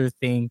drifter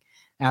thing,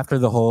 after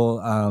the whole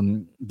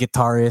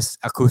guitarist,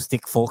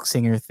 acoustic folk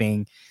singer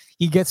thing.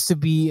 He gets to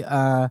be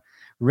a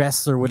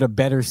wrestler with a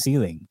better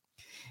ceiling.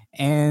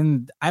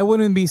 And I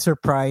wouldn't be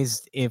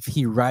surprised if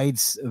he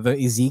rides the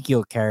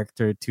Ezekiel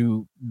character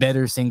to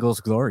better singles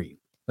glory.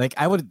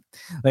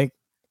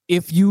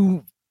 If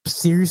you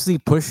seriously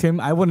push him,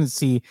 I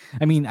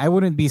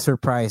wouldn't be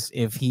surprised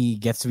if he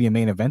gets to be a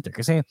main eventer,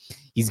 because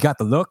he's got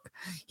the look,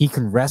 he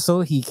can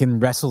wrestle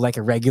like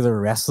a regular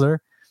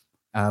wrestler,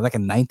 like a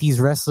 90s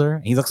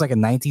wrestler. He looks like a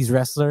 90s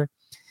wrestler,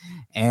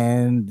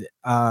 and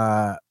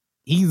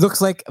he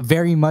looks like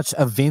very much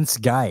a Vince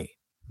guy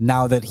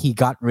now that he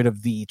got rid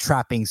of the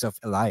trappings of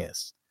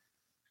Elias.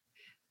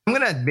 I'm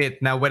gonna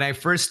admit, now when I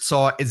first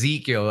saw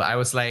Ezekiel, I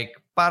was like,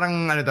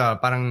 parang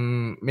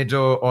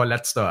medyo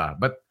olats to.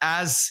 But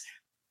as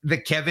the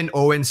Kevin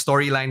Owens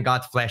storyline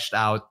got fleshed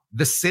out,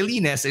 the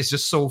silliness is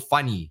just so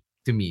funny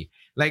to me.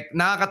 Like,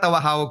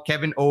 nakakatawa how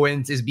Kevin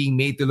Owens is being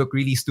made to look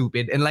really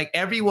stupid, and like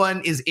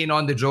everyone is in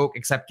on the joke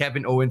except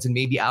Kevin Owens and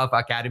maybe Alpha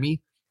Academy,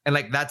 and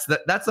like that's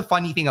the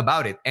funny thing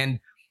about it.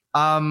 And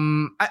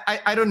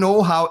I don't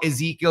know how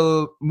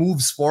Ezekiel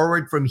moves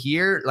forward from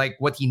here, like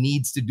what he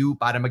needs to do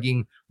para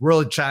maging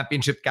world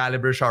championship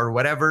caliber siya or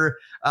whatever.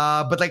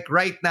 But like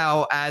right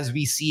now, as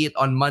we see it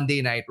on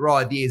Monday Night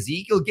Raw, the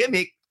Ezekiel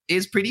gimmick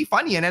is pretty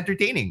funny and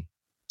entertaining.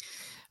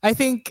 I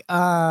think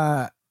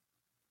the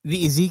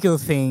Ezekiel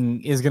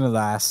thing is going to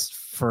last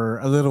for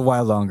a little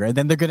while longer. And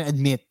then they're going to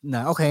admit,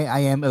 okay, I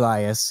am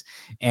Elias.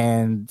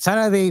 And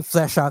sana they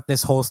flesh out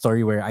this whole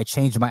story where I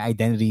changed my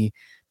identity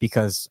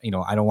because,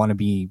 I don't want to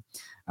be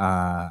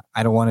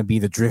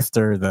the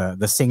drifter,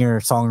 the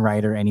singer,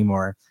 songwriter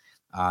anymore.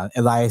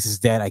 Elias is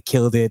dead. I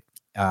killed it.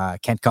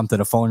 Can't come to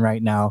the phone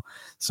right now.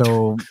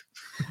 So,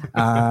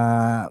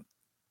 there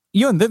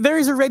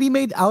is a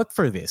ready-made out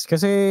for this,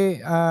 because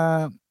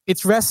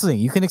it's wrestling.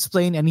 You can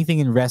explain anything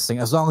in wrestling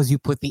as long as you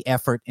put the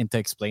effort into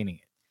explaining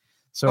it.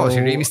 So, si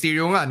Rey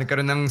Mysterio nga,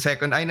 nagkaroon ng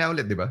second eye na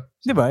ulit, di ba?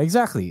 Diba?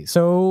 Exactly.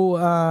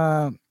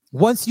 So,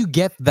 once you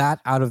get that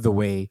out of the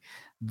way,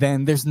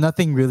 then there's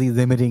nothing really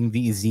limiting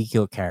the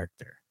Ezekiel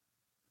character.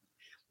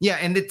 Yeah,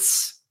 and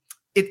it's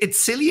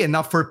silly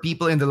enough for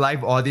people in the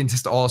live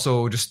audiences to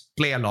also just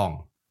play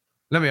along.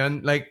 Alam mo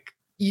yun? Like,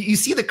 you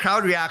see the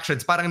crowd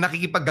reactions, parang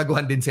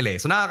nakikipaggaguhan din sila.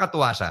 So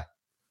nakakatuwa siya.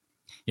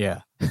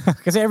 Yeah.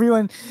 Because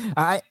everyone,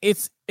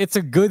 it's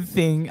a good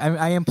thing.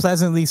 I am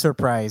pleasantly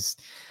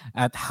surprised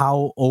at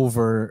how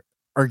over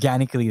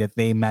organically that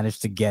they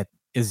managed to get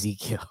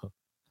Ezekiel.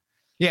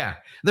 Yeah,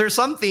 there are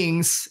some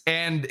things,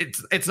 and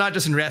it's not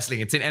just in wrestling;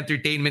 it's in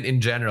entertainment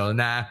in general.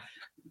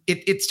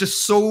 It's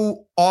just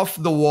so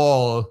off the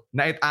wall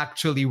that it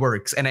actually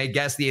works. And I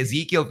guess the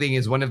Ezekiel thing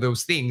is one of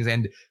those things.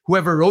 And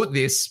whoever wrote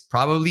this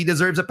probably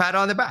deserves a pat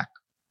on the back.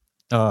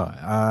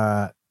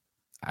 I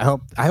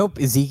hope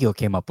Ezekiel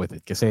came up with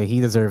it because he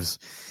deserves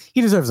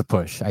a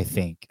push. I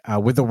think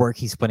with the work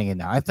he's putting in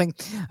now, I think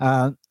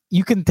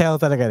you can tell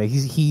that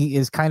he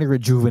is kind of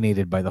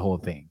rejuvenated by the whole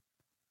thing.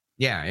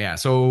 Yeah.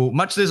 So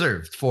much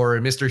deserved for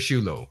Mr.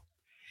 Shulo.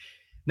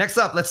 Next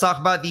up, let's talk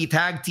about the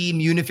tag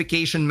team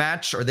unification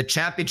match or the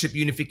championship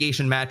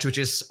unification match, which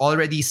is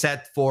already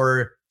set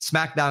for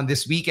SmackDown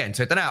this weekend.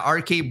 So ito na,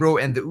 RK Bro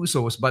and the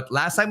Usos. But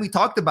last time we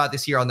talked about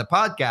this here on the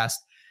podcast,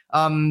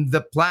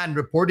 the plan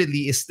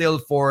reportedly is still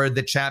for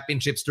the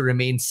championships to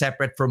remain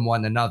separate from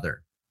one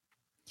another.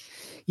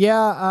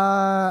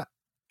 Yeah,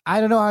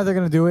 I don't know how they're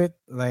going to do it.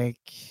 Like,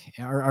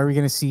 are we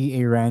going to see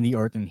a Randy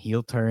Orton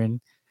heel turn?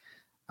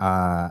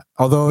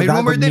 Although may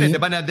rumor din,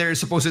 diba, na they're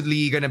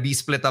supposedly gonna be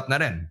split up na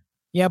rin.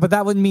 Yeah, but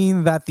that would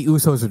mean that the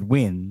Usos would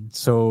win.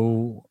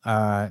 So,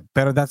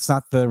 pero that's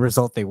not the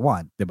result they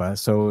want, diba?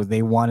 So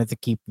they wanted to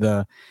keep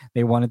the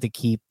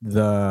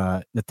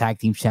tag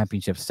team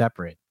championship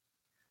separate.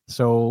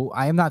 So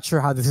I am not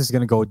sure how this is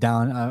gonna go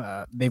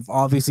down. They've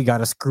obviously got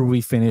a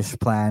screwy finish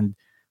planned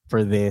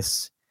for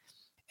this,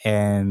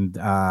 and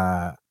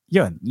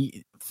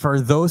for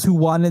those who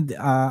wanted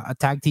a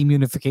tag team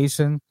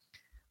unification,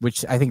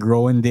 which I think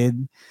Rowan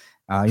did,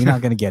 you're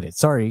not going to get it.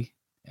 Sorry.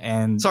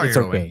 And sorry, it's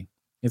okay. Rowan.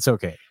 It's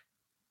okay.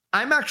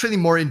 I'm actually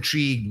more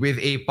intrigued with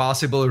a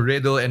possible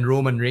Riddle and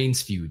Roman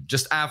Reigns feud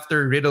just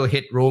after Riddle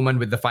hit Roman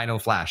with the final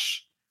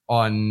flash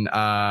on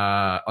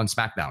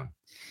SmackDown.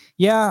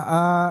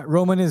 Yeah,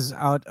 Roman is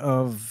out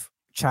of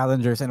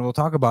challengers, and we'll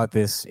talk about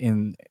this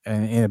in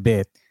a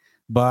bit.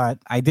 But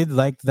I did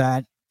like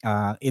that.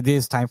 It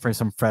is time for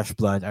some fresh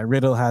blood.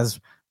 Riddle has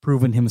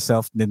proven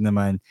himself, din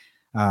naman.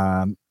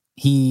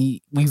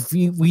 We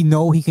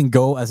know he can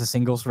go as a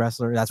singles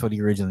wrestler. That's what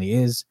he originally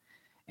is,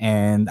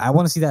 and I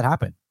want to see that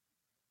happen.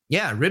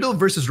 Yeah, Riddle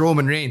versus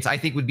Roman Reigns, I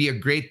think, would be a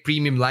great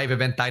premium live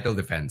event title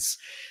defense.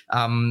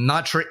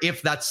 Not sure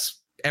if that's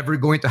ever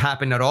going to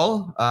happen at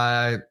all.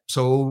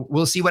 So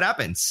we'll see what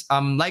happens.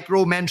 Like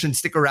Ro mentioned,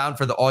 stick around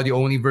for the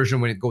audio-only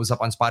version when it goes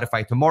up on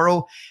Spotify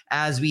tomorrow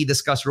as we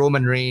discuss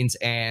Roman Reigns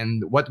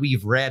and what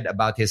we've read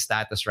about his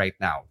status right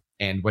now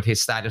and what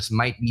his status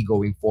might be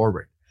going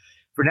forward.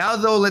 For now,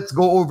 though, let's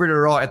go over to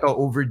Raw. Ito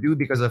overdue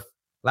because of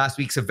last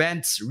week's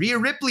events. Rhea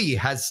Ripley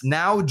has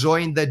now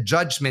joined the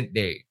Judgment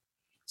Day.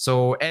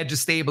 So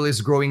Edge's stable is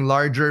growing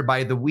larger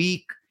by the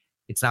week.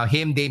 It's now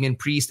him, Damian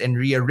Priest, and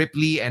Rhea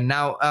Ripley. And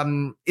now,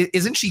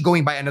 isn't she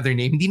going by another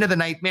name? Hindi na the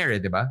Nightmare,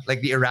 diba? Like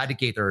the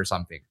Eradicator or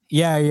something.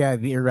 Yeah,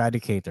 the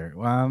Eradicator.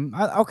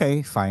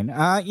 Okay, fine.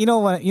 You know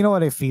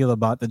what I feel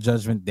about the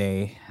Judgment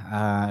Day.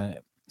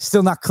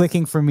 Still not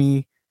clicking for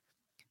me.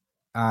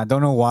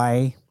 Don't know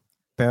why,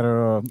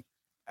 pero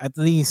at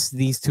least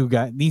these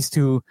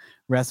two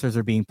wrestlers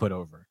are being put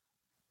over.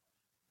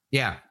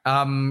 Yeah.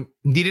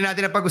 Hindi rin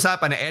natin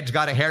napag-usapan na Edge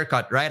got a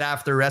haircut right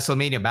after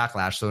WrestleMania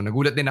Backlash. So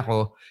nagulat din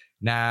ako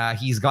na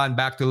he's gone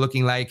back to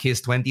looking like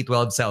his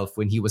 2012 self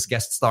when he was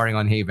guest starring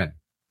on Haven.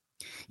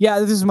 Yeah,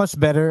 this is much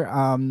better.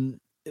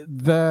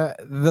 The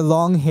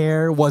long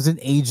hair wasn't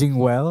aging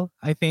well,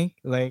 I think.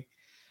 Like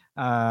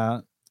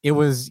it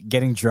was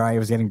getting dry, it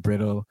was getting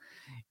brittle.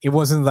 It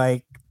wasn't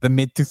like the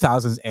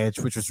mid-2000s Edge,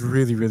 which was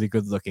really, really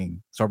good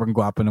looking. Sobrang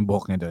guwapo ng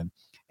buhok niya dun.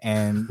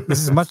 And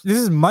this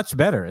is much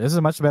better. This is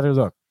a much better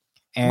look.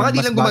 And baka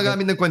di lang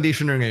gumagamit ng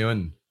conditioner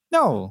ngayon.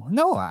 No,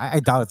 I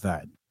doubt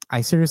that.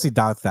 I seriously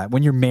doubt that.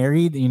 When you're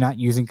married and you're not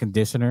using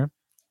conditioner,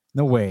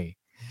 no way.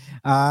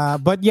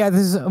 But yeah,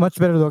 this is a much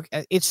better look.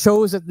 It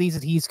shows at least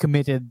that he's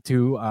committed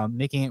to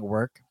making it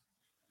work,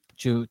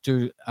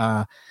 to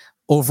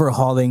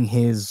overhauling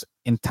his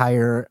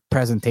entire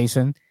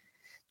presentation,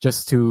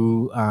 just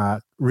to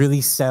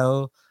really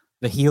sell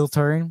the heel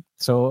turn.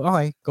 So,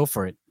 okay, go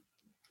for it.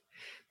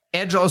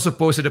 Edge also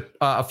posted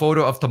a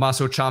photo of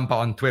Tommaso Ciampa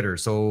on Twitter.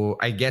 So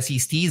I guess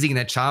he's teasing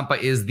that Ciampa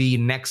is the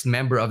next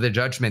member of the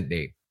Judgment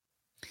Day.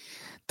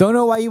 Don't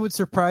know why he would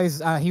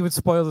surprise. He would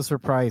spoil the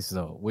surprise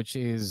though, which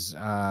is,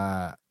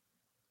 Dico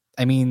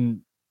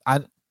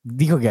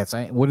gets.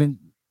 Wouldn't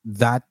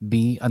that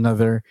be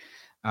another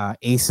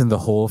ace in the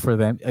hole for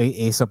them?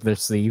 Ace up their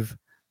sleeve.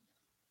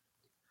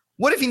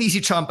 What if hindi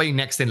si Ciampa yung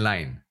next in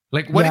line?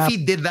 Like, what if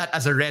he did that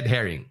as a red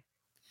herring?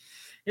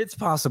 It's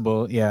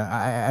possible. Yeah,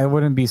 I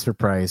wouldn't be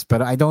surprised.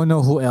 But I don't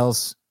know who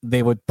else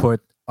they would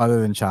put other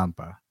than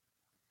Ciampa.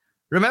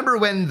 Remember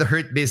when the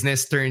Hurt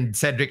Business turned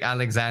Cedric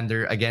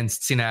Alexander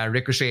against Sina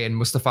Ricochet and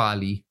Mustafa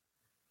Ali?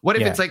 What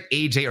if it's like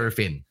AJ or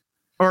Finn?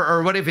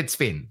 Or what if it's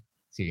Finn?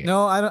 Sige.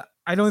 No,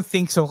 I don't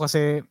think so.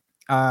 Kasi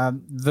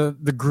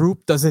the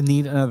group doesn't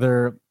need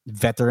another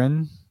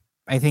veteran.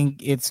 I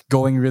think it's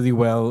going really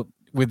well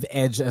with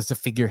Edge as the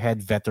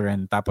figurehead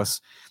veteran.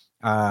 Tapos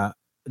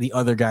the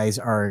other guys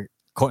are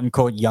quote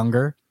unquote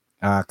younger.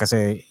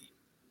 Kasi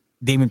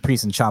Damian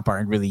Priest and Ciampa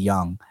aren't really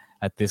young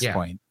at this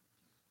point.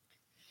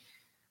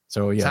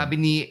 So yeah. Sabi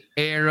ni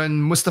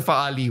Aaron Mustafa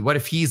Ali, what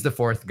if he's the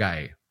fourth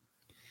guy?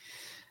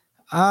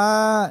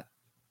 I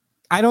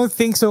don't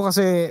think so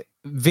kasi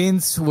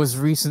Vince was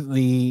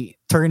recently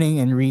turning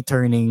and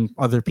returning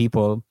other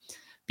people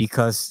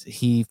because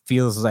he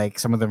feels like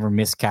some of them were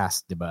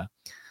miscast, diba?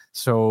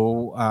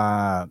 So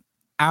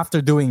after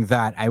doing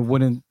that, I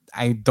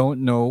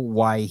don't know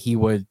why he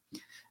would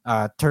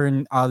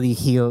turn Ali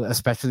heel,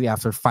 especially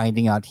after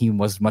finding out he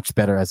was much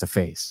better as a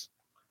face.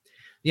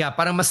 Yeah,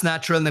 parang mas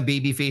natural na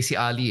babyface si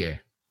Ali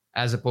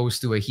as opposed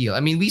to a heel.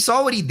 I mean, we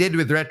saw what he did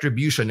with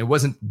Retribution. It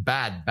wasn't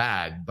bad,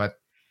 but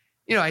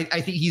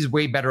I think he's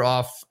way better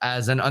off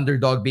as an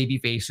underdog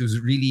babyface who's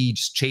really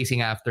just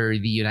chasing after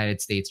the United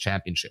States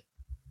Championship.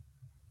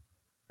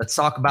 Let's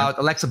talk about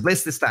Alexa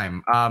Bliss this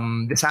time.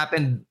 This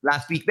happened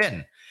last week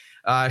then.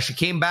 She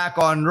came back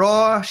on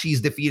Raw. She's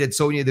defeated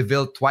Sonya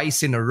Deville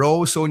twice in a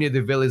row. Sonya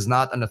Deville is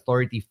not an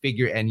authority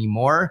figure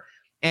anymore.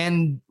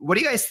 And what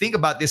do you guys think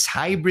about this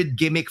hybrid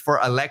gimmick for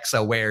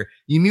Alexa where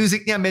yung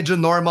music niya medyo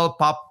normal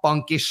pop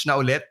punkish na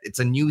ulit? It's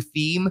a new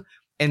theme.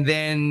 And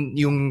then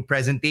yung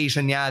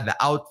presentation niya, the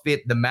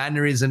outfit, the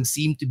mannerism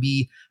seem to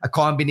be a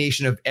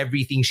combination of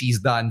everything she's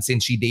done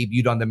since she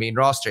debuted on the main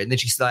roster. And then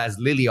she still has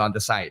Lily on the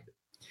side.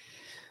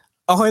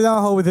 Okay lang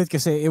ako with it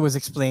kasi it was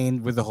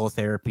explained with the whole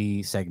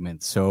therapy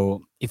segment.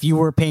 So if you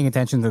were paying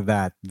attention to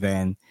that,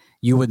 then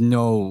you would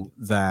know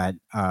that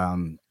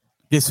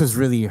this was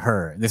really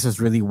her. This is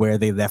really where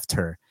they left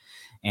her.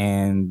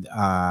 And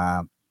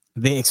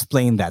they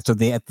explained that. So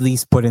they at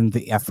least put in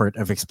the effort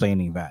of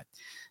explaining that.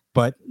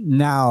 But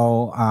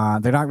now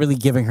they're not really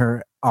giving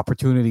her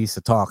opportunities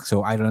to talk.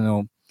 So I don't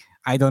know.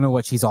 I don't know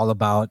what she's all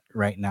about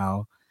right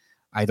now.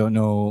 I don't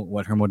know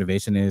what her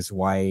motivation is,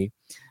 why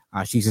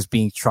she's just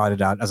being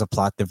trotted out as a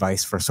plot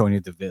device for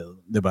Sonya Deville,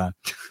 diba?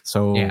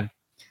 So,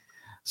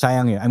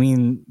 sayang yun. I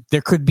mean,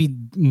 there could be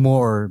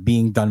more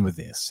being done with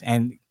this.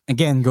 And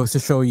again, goes to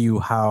show you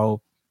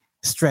how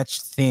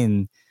stretched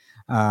thin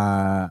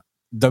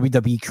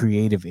WWE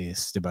creative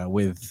is, diba?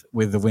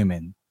 With the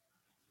women.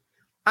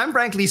 I'm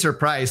frankly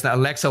surprised that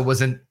Alexa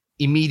wasn't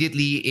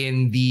immediately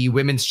in the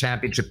women's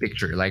championship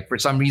picture. Like for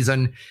some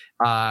reason,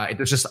 it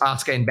was just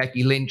Asuka and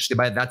Becky Lynch.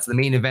 Diba? That's the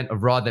main event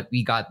of Raw that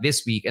we got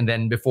this week. And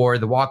then before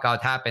the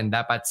walkout happened,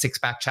 that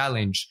six-pack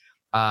challenge,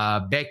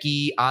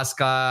 Becky,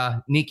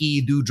 Asuka,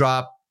 Nikki,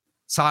 Doudrop,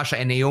 Sasha,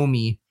 and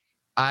Naomi.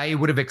 I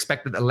would have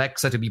expected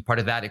Alexa to be part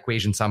of that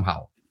equation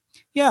somehow.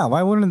 Yeah,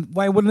 why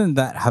wouldn't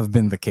that have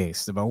been the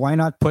case? Diba? Why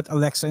not put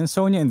Alexa and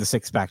Sonya in the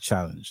six-pack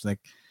challenge? Like,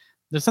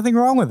 there's nothing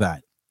wrong with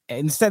that.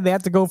 Instead, they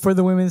have to go for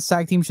the women's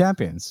tag team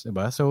champions,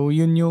 diba? So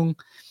yun yung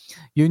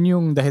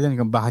dahilan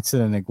kung bakit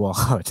sila nag-walk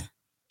out.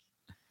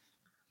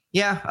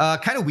 Yeah,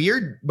 kind of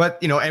weird, but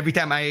every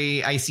time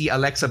I see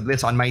Alexa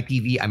Bliss on my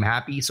TV, I'm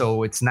happy.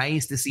 So it's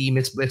nice to see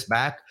Miss Bliss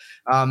back.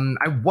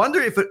 I wonder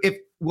if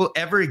we'll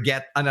ever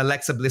get an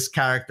Alexa Bliss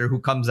character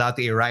who comes out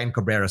to a Ryan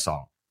Cabrera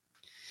song.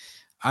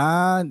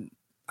 I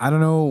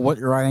don't know what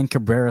Ryan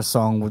Cabrera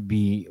song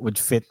would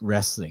fit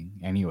wrestling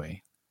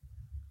anyway.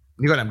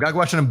 Hindi ko alam.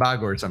 Gagawa siya ng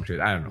bago or some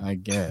shit. I don't know. I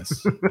guess.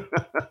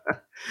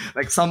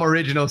 Like some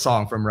original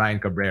song from Ryan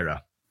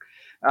Cabrera.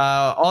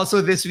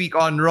 Also this week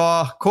on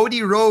Raw,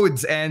 Cody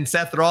Rhodes and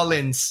Seth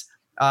Rollins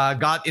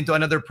got into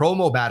another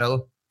promo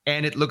battle,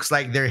 and it looks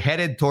like they're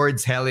headed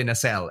towards Hell in a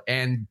Cell.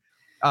 And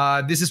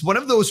this is one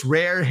of those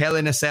rare Hell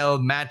in a Cell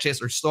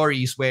matches or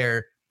stories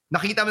where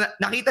nakita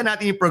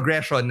natin yung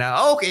progression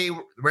na, okay,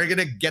 we're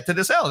gonna get to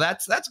the cell.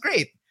 That's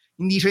great.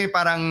 Hindi siya yung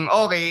parang,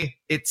 okay,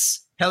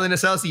 it's Hell in a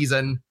Cell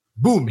season.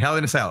 Boom, Hell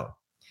in a Cell.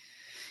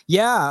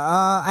 Yeah,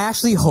 I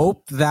actually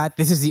hope that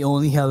this is the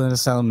only Hell in a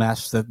Cell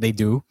match that they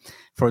do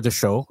for the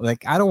show.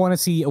 Like, I don't want to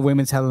see a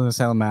women's Hell in a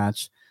Cell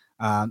match.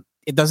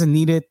 It doesn't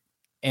need it.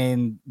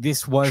 And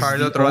this was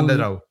Charlotte Ronda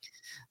raw.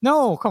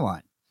 No, come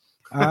on.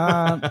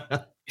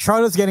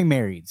 Charlotte's getting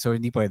married, so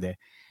hindi pwede.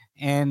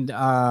 And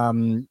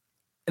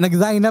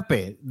nag-line up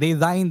eh. They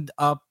lined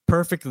up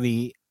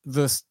perfectly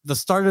the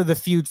start of the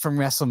feud from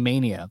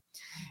WrestleMania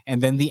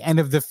and then the end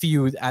of the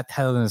feud at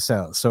Hell in a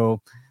Cell.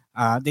 So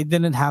they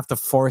didn't have to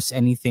force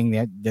anything.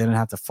 They didn't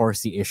have to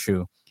force the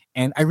issue.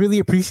 And I really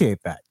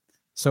appreciate that.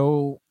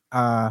 So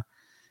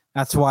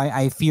that's why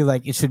I feel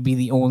like it should be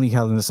the only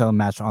Hell in a Cell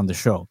match on the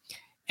show.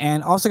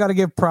 And also got to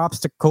give props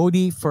to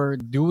Cody for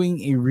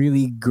doing a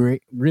really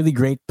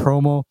great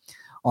promo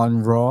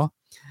on Raw.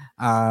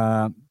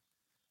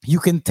 You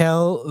can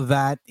tell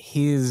that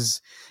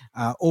his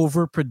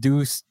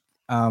overproduced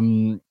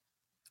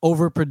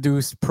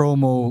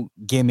promo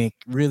gimmick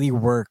really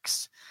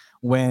works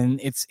when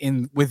it's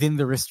within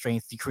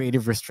the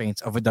creative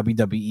restraints of a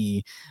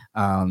WWE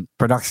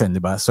production,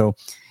 diba? So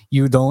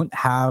you don't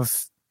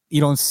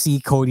see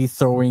Cody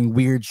throwing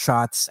weird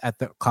shots at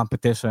the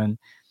competition,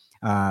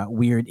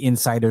 weird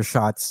insider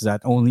shots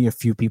that only a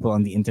few people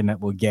on the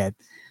internet will get.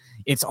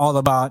 It's all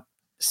about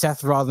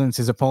Seth Rollins,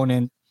 his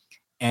opponent,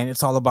 and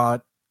it's all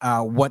about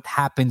what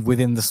happened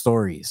within the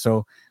story.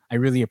 So I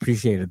really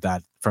appreciated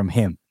that from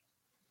him.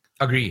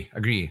 Agree.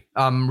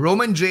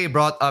 Roman J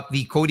brought up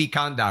the Cody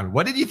countdown.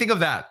 What did you think of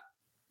that?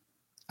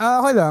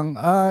 Okay lang.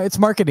 It's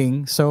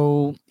marketing.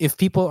 So if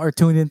people are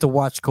tuned in to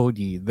watch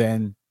Cody,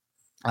 then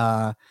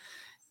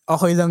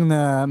okay lang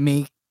na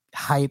make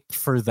hype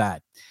for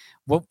that.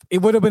 Well,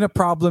 it would have been a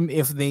problem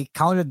if they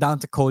counted down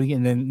to Cody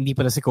and then hindi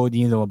pala si Cody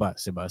yung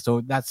lumabas, diba?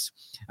 So that's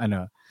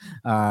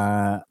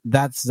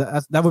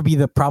that would be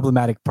the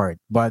problematic part.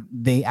 But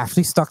they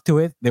actually stuck to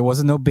it. There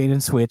wasn't no bait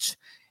and switch,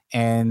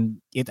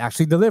 and it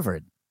actually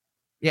delivered.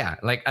 Yeah,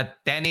 like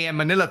at 10 a.m.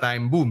 Manila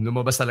time, boom,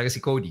 lumabas talaga si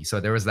Cody. So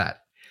there was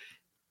that.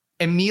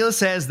 Emil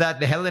says that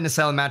the Hell in a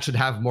Cell match should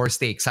have more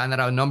stakes. Sana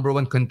raw number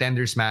one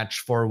contenders match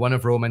for one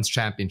of Roman's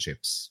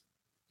championships.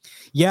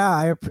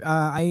 Yeah,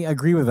 I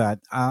agree with that.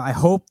 I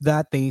hope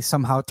that they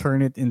somehow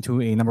turn it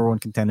into a number one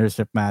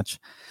contendership match.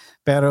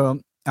 Pero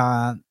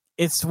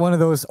it's one of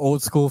those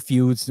old school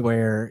feuds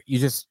where you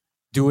just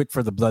do it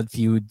for the blood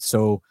feud.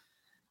 So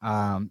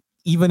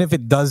even if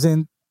it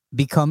doesn't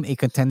become a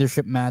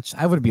contendership match,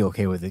 I would be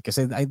okay with it because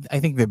I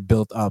think they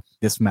built up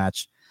this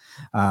match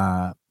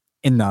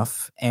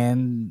enough.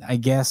 And I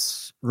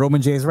guess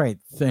Roman J is right.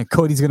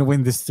 Cody's going to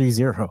win this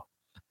 3-0.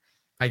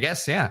 I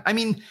guess, yeah. I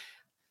mean,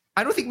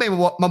 I don't think may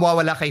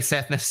mawawala kay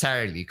Seth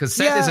necessarily because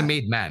Seth is a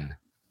made man.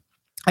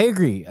 I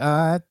agree.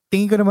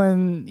 Tingin ko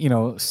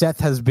naman,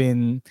 Seth has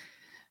been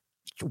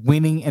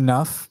winning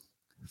enough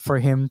for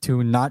him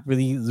to not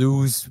really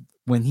lose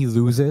when he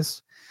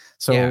loses.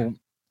 So,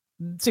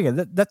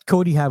 let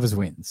Cody have his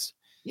wins.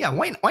 Yeah,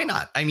 why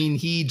not? I mean,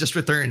 he just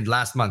returned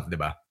last month,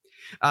 diba?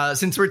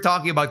 Since we're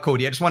talking about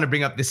Cody, I just want to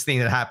bring up this thing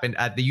that happened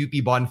at the UP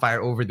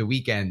bonfire over the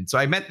weekend. So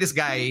I met this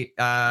guy,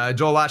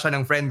 jowa siya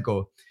ng friend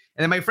ko.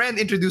 And then my friend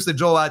introduced the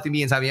jowa to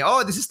me and said,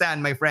 oh, this is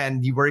Stan, my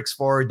friend. He works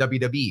for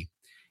WWE.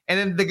 And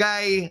then the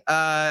guy,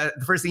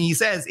 the first thing he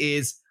says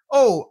is,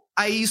 oh,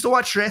 I used to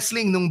watch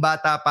wrestling nung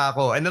bata pa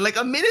ako. And then like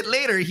a minute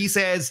later, he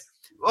says,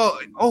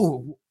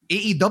 oh,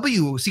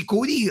 AEW, si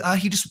Cody,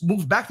 he just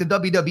moved back to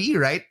WWE,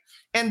 right?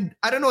 And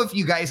I don't know if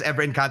you guys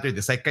ever encountered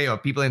this, like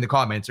kayo, people in the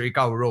comments or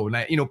ikaw, Ro,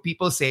 na,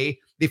 people say,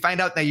 they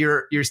find out that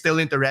you're still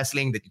into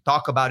wrestling, that you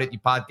talk about it, you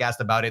podcast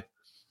about it.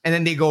 And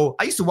then they go,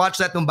 I used to watch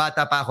that nung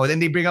bata pa ako. Then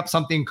they bring up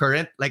something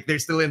current, like they're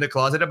still in the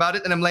closet about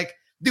it. And I'm like,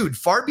 dude,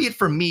 far be it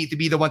from me to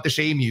be the one to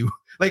shame you.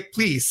 Like,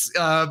 please,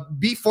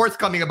 be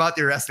forthcoming about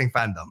your wrestling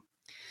fandom.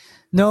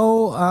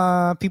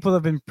 No, people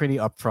have been pretty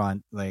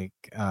upfront, like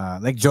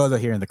Jolo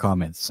here in the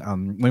comments.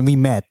 When we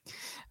met,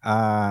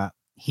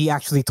 he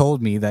actually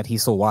told me that he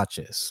still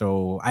watches.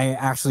 So I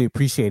actually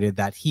appreciated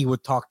that he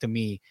would talk to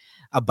me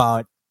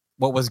about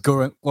what was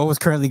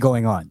currently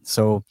going on.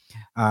 So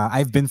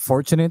I've been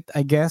fortunate,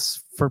 I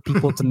guess, for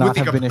people to not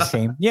have been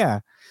ashamed.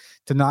 Yeah,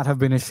 to not have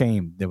been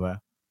ashamed, diba?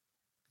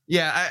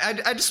 Yeah,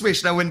 I just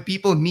wish that when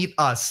people meet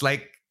us,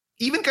 like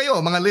even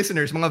kayo, mga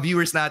listeners, mga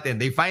viewers natin,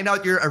 they find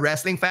out you're a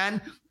wrestling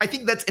fan. I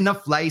think that's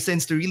enough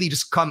license to really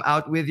just come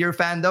out with your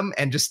fandom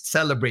and just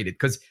celebrate it.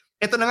 Because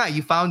eto na nga,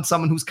 you found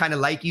someone who's kind of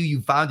like you.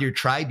 You found your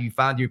tribe. You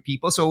found your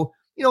people. So,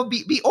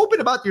 be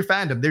open about your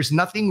fandom. There's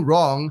nothing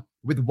wrong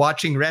with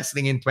watching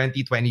wrestling in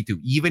 2022,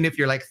 even if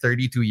you're like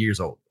 32 years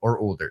old or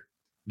older.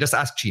 Just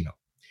ask Chino.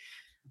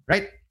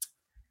 Right?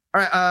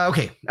 All right.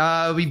 Okay.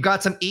 We've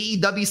got some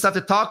AEW stuff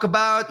to talk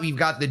about. We've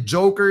got the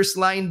Jokers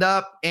lined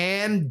up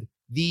and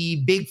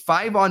the big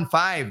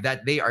 5-on-5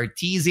 that they are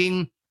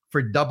teasing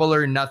for Double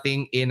or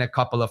Nothing in a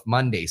couple of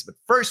Mondays. But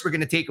first, we're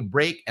going to take a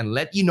break and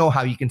let you know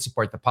how you can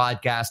support the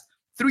podcast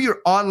through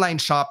your online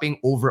shopping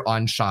over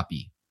on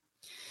Shopee.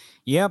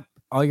 Yep.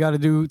 All you got to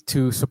do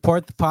to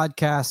support the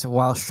podcast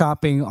while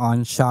shopping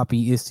on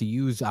Shopee is to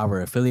use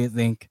our affiliate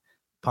link,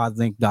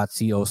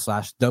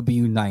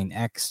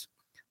 podlink.co/W9X,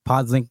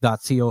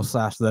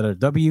 podlink.co/letter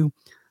W,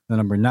 the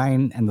number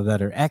 9, and the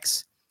letter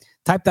X.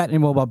 Type that in a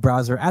mobile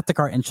browser at the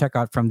cart and check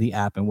out from the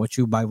app. And what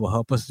you buy will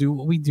help us do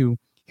what we do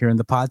here in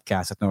the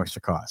podcast at no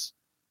extra cost.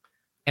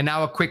 And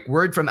now a quick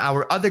word from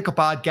our other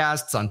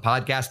podcasts on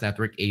Podcast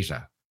Network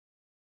Asia.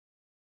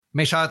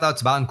 May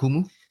shoutouts ba on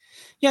Kumu?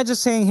 Yeah,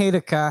 just saying hey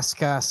to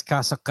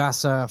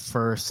Casa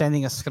for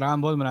sending a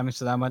scramble. Maraming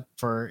salamat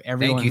for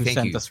everyone who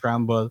sent the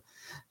scramble.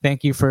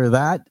 Thank you for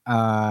that.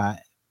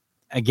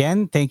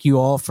 Again, thank you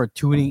all for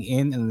tuning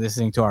in and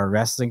listening to our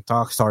wrestling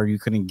talk. Sorry you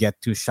couldn't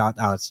get to shout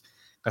outs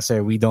because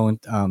we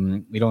don't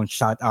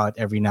shout out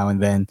every now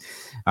and then,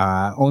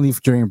 only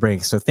during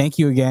breaks. So thank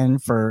you again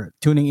for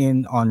tuning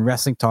in on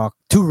Wrestling Talk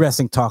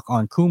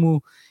on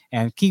Kumu,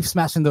 and keep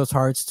smashing those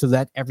hearts to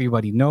let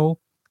everybody know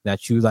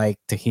that you like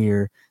to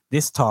hear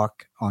this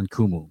talk on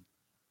Kumu.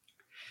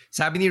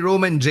 Sabi ni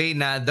Roman J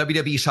na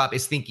WWE shop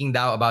is thinking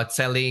daw about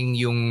selling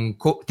yung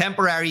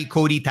temporary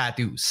Cody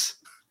tattoos.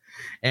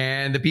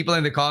 And the people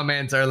in the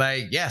comments are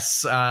like,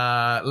 yes,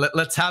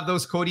 let's have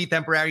those Cody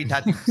temporary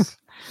tattoos.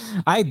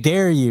 I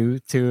dare you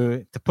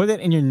to put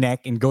it in your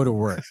neck and go to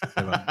work.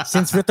 Diba?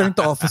 Since return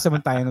to office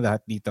naman tayo na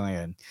lahat dito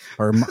ngayon,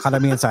 or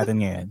karamihan sa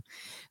atin ngayon,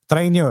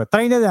 try na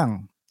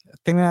lang.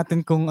 Tingnan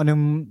natin kung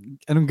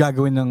anong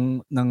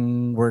gagawin ng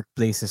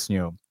workplaces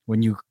nyo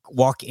when you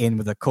walk in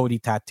with a Cody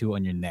tattoo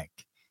on your neck.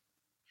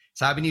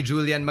 Sabi ni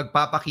Julian,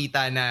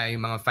 magpapakita na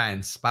yung mga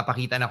fans.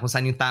 Papakita na kung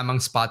saan yung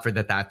tamang spot for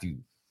the tattoo.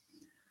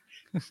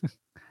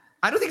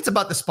 I don't think it's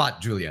about the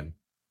spot, Julian.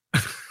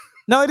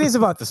 No, it is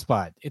about the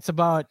spot. It's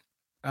about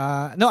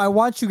no, I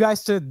want you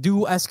guys to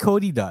do as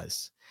Cody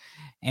does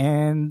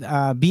and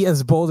be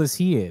as bold as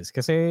he is.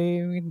 Kasi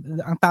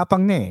ang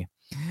tapang na eh.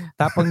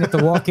 Tapang na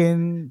to walk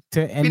in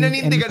to any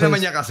Pinanindigan place. naman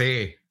niya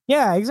kasi.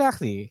 Yeah,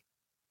 exactly.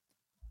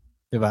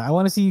 Diba? I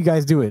want to see you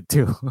guys do it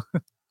too.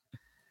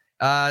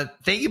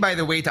 Thank you, by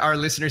the way, to our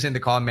listeners in the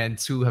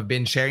comments who have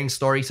been sharing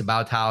stories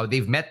about how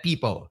they've met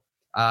people.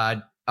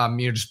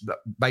 Just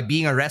by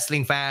being a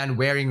wrestling fan,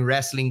 wearing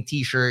wrestling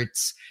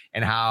t-shirts,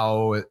 and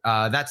how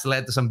that's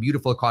led to some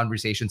beautiful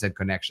conversations and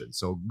connections.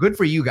 So good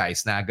for you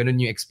guys na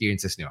ganun yung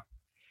experiences nyo.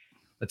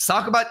 Let's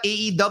talk about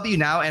AEW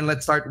now, and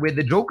let's start with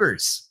the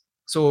Jokers.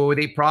 So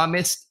they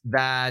promised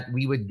that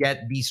we would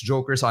get these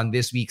Jokers on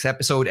this week's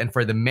episode. And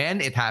for the men,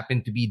 it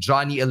happened to be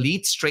Johnny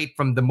Elite, straight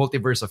from the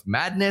Multiverse of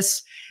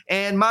Madness,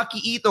 and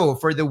Maki Ito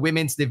for the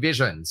women's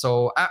division.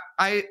 So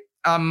I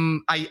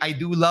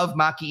do love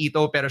Maki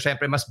Ito, pero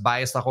syempre mas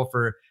biased ako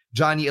for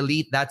Johnny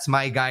Elite. That's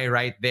my guy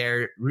right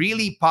there.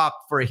 Really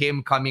popped for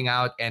him coming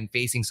out and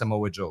facing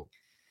Samoa Joe.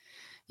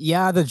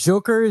 Yeah, the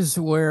Jokers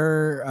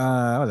were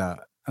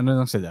ano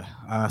lang sila?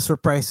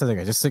 Surprise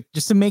talaga. Just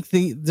to make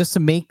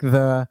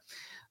the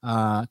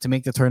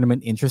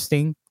tournament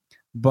interesting.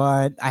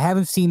 But I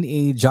haven't seen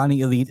a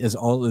Johnny Elite is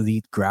all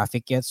elite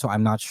graphic yet, so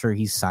I'm not sure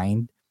he's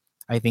signed.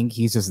 I think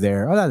he's just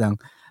there. Wala lang.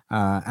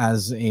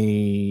 As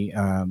a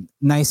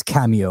nice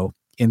cameo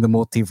in the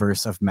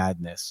Multiverse of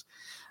Madness.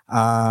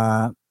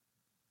 I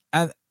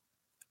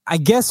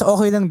guess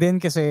okay lang din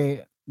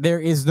kasi there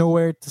is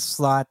nowhere to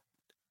slot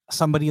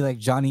somebody like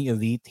Johnny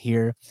Elite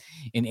here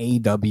in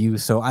AEW.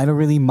 So I don't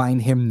really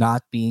mind him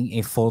not being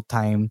a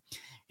full-time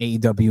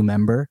AEW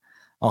member.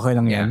 Okay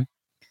lang yan.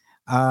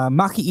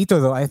 Maki Ito,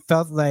 though, I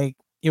felt like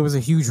it was a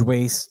huge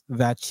waste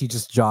that she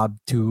just jobbed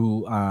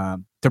to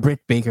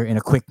Britt Baker in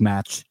a quick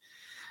match.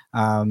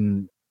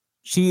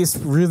 She is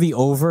really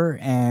over,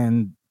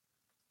 and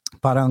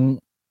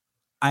parang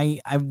I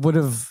would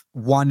have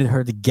wanted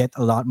her to get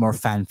a lot more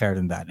fanfare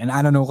than that. And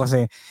I don't know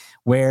kasi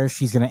where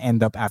she's going to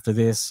end up after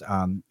this.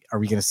 Are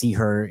we going to see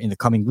her in the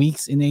coming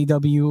weeks in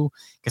AEW?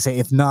 Kasi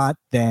if not,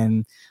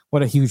 then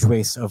what a huge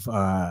waste of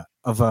a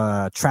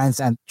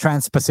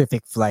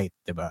trans-Pacific flight,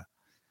 diba?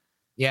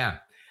 Yeah.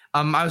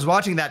 I was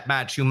watching that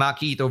match, yung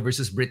Maki Ito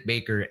versus Britt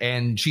Baker,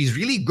 and she's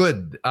really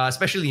good,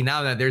 especially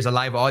now that there's a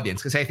live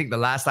audience. Because I think the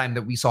last time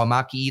that we saw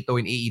Maki Ito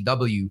in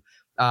AEW,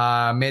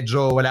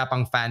 medyo wala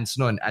pang fans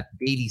nun at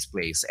Bailey's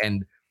place.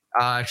 And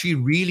she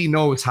really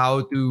knows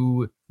how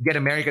to get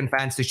American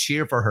fans to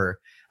cheer for her.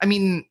 I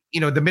mean,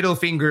 the middle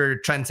finger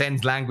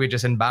transcends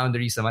languages and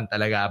boundaries naman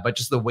talaga, but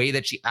just the way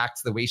that she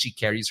acts, the way she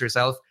carries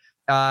herself,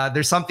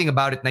 there's something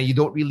about it now you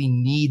don't really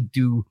need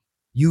to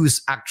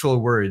use actual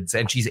words,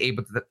 and she's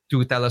able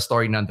to tell a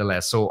story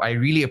nonetheless. So I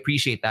really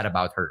appreciate that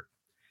about her.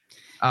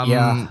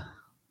 The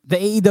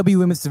AEW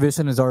women's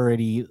division is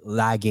already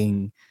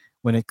lagging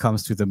when it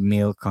comes to the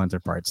male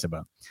counterparts,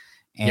 diba?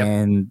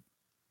 And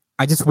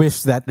I just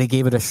wish that they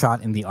gave it a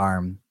shot in the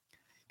arm.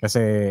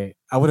 Kasi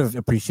I would have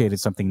appreciated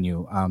something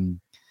new.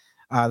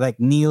 Like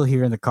Neil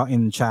here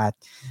in chat,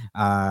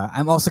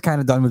 I'm also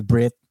kind of done with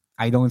Britt.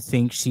 I don't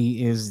think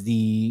she is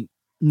the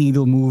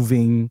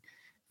needle-moving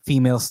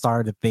female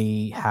star that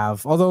they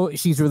have. Although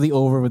she's really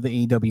over with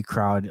the AEW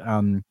crowd,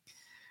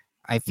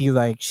 I feel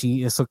like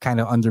she is so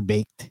kind of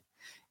underbaked.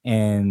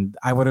 And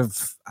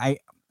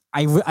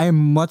I'm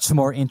much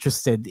more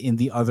interested in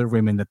the other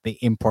women that they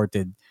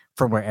imported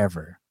from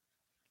wherever.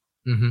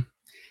 Mm-hmm.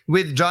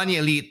 With Johnny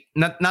Elite,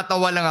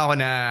 natawa lang ako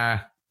na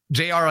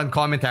JR on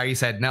commentary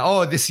said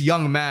na, this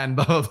young man,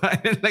 blah, blah, blah.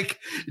 Like,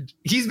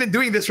 he's been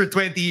doing this for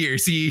 20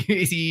 years.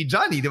 Si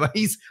Johnny, diba?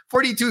 He's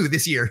 42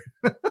 this year.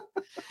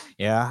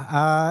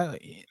 Yeah.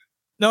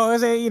 No,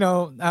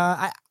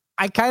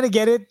 I kind of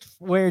get it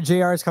where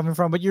JR is coming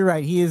from, but you're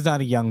right. He is not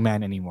a young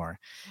man anymore.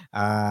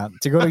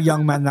 To go to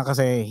young man na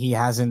kasi he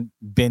hasn't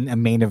been a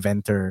main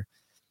eventer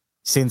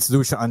since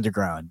Lucha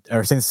Underground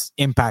or since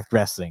Impact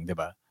Wrestling,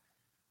 diba?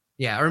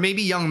 Yeah, or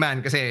maybe young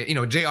man kasi,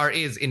 JR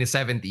is in his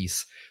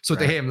 70s. So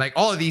to him, like,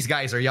 all of these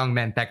guys are young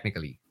men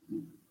technically.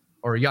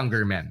 Or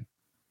younger men.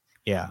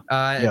 Yeah.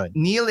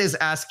 Neil is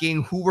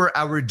asking who were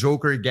our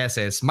Joker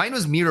guesses. Mine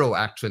was Miro,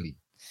 actually.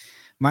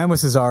 Mine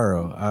was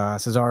Cesaro.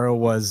 Cesaro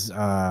was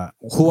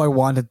who I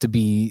wanted to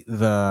be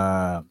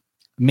the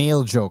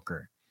male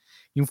Joker.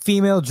 Yung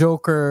female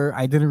Joker,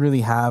 I didn't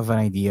really have an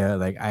idea.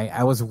 Like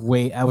I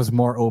was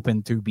more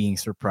open to being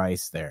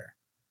surprised there.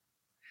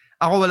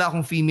 Ako wala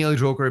akong female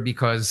Joker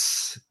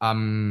because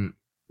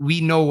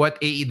we know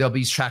what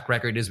AEW's track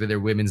record is with their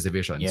women's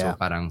division. Yeah. So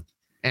parang,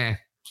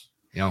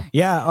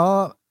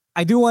 Yeah,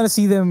 I do want to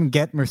see them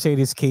get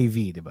Mercedes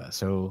KV, diba?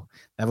 So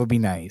that would be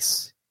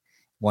nice.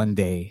 One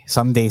day,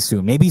 someday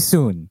soon. Maybe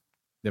soon,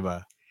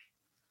 diba?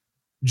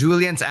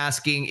 Julian's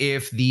asking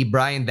if the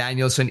Bryan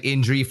Danielson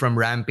injury from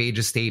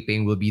Rampage's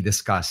taping will be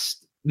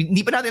discussed.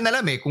 Hindi pa natin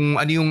alam kung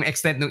ano yung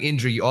extent ng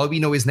injury. All we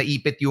know is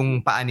naipit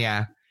yung paa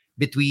niya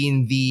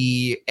between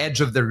the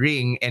edge of the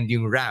ring and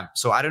yung ramp.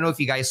 So I don't know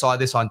if you guys saw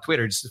this on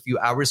Twitter just a few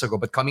hours ago,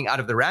 but coming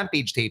out of the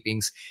Rampage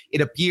tapings,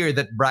 it appeared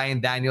that Bryan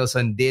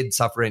Danielson did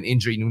suffer an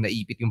injury nung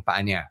naipit yung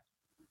paa niya.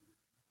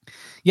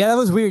 Yeah, that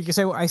was weird because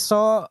I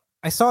saw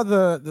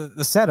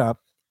the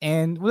setup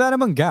and wala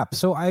namang gap.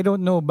 So I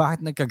don't know bakit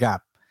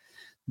nagka-gap.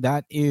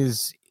 That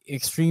is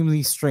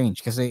extremely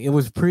strange because it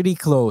was pretty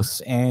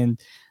close,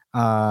 and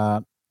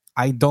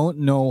I don't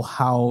know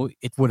how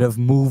it would have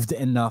moved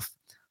enough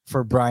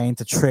for Bryan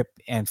to trip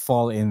and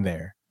fall in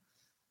there.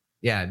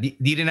 Yeah,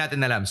 di rin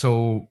natin alam.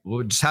 So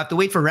we'll just have to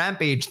wait for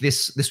Rampage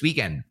this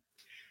weekend.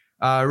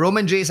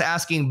 Roman J is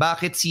asking,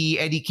 bakit si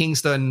Eddie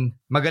Kingston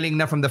magaling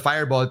na from the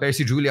fireball pero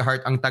si Julia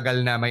Hart ang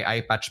tagal na may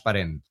eye patch pa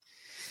rin?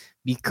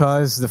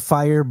 Because the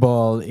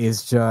fireball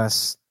is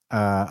just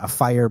a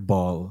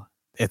fireball.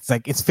 It's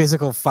like it's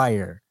physical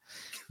fire,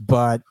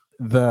 but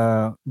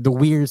the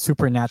weird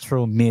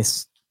supernatural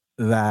mist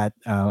that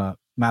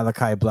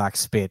Malachi Black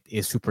spit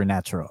is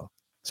supernatural.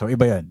 So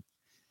iba yun.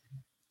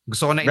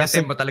 Gusto ko na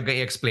in-attempt mo talaga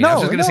i-explain. I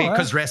was just gonna say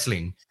because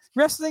wrestling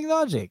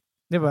logic,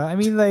 diba? I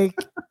mean, like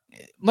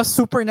mas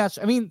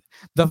supernatural. I mean,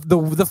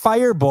 the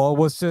fireball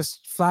was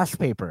just flash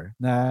paper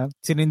na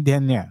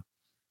sinindihan niya,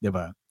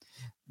 diba?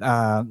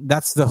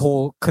 That's the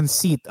whole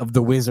conceit of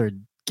the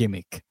wizard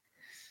gimmick.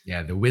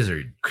 Yeah, the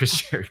wizard, Chris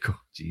Jericho.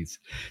 Jeez.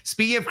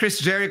 Speaking of Chris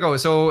Jericho,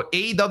 so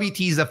AEW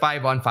teased a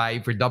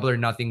 5-on-5 for Double or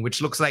Nothing,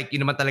 which looks like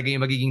yun naman talaga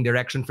yung magiging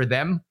direction for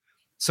them.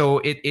 So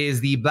it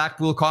is the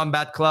Blackpool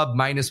Combat Club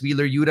minus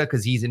Wheeler Yuta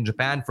because he's in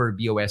Japan for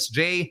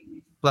BOSJ,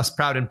 plus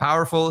Proud and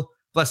Powerful,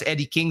 plus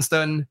Eddie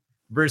Kingston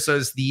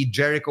versus the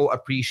Jericho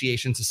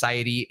Appreciation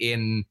Society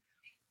in,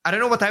 I don't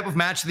know what type of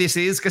match this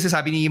is kasi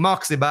sabi ni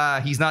Mox,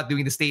 diba, he's not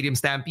doing the Stadium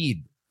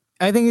Stampede.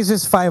 I think it's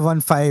just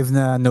 5-on-5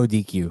 na no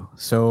DQ.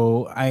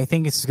 So I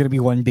think it's going to be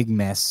one big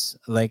mess.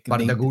 Like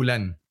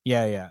Pardagulan.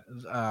 Yeah.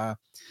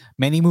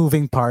 Many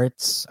moving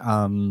parts.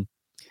 Yun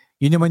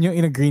naman yung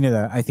in-agree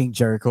nila. I think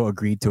Jericho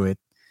agreed to it.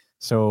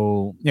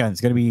 So yeah, it's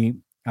going to be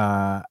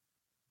a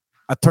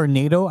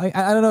tornado. I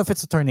don't know if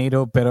it's a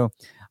tornado, pero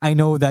I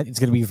know that it's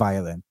going to be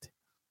violent.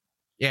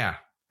 Yeah.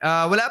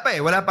 Wala pa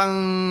eh. Wala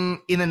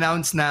pang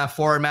in-announce na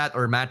format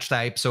or match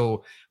type.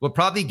 So we'll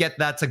probably get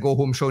that sa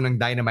go-home show ng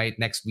Dynamite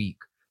next week.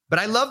 But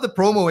I love the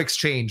promo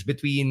exchange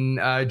between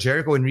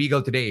Jericho and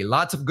Regal today.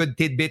 Lots of good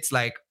tidbits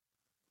like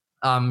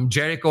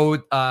Jericho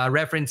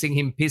referencing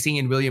him pissing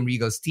in William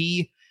Regal's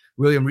tea.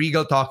 William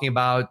Regal talking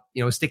about,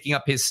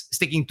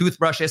 sticking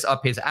toothbrushes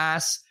up his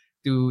ass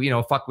to,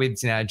 fuck with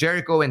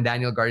Jericho and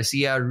Daniel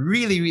Garcia.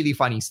 Really, really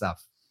funny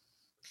stuff.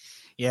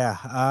 Yeah,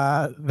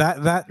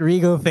 that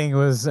Regal thing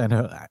was,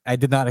 I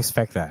did not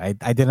expect that.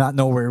 I did not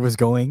know where it was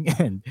going,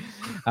 and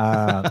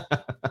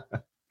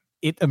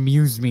it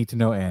amused me to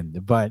no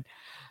end. But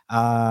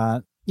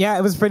yeah,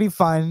 it was pretty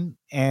fun,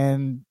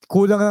 and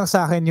kulang lang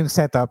sa akin yung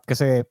setup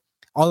kasi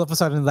all of a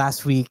sudden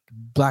last week,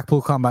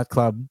 Blackpool Combat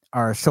Club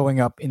are showing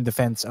up in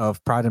defense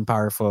of Proud and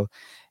Powerful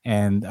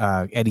and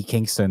Eddie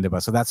Kingston,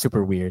 diba? So that's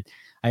super weird.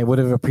 I would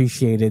have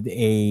appreciated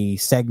a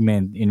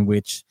segment in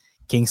which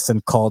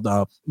Kingston called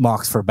up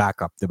Mox for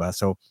backup, diba?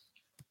 So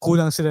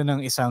kulang sila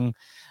ng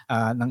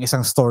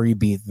isang story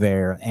beat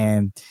there,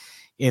 and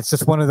it's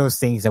just one of those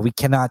things that we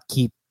cannot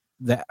keep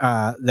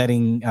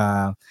letting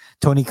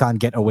Tony Khan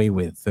get away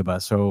with, diba?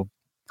 So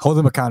hold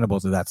him accountable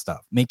to that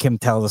stuff. Make him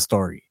tell the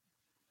story.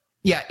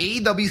 Yeah,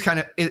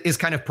 AEW is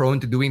kind of prone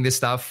to doing this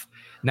stuff.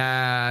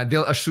 Na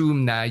they'll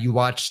assume na you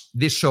watched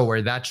this show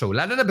or that show.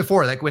 Lalo na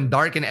before, like when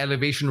Dark and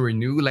Elevation were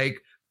new, like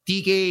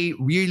TK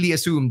really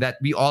assumed that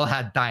we all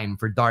had time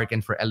for Dark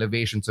and for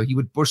Elevation. So he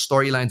would push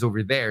storylines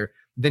over there,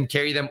 then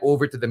carry them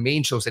over to the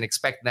main shows and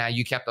expect na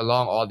you kept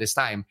along all this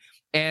time.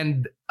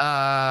 And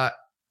weird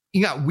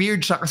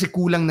siya kasi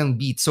kulang ng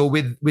beat. So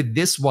with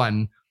this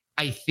one,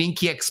 I think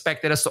he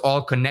expected us to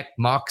all connect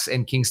Mox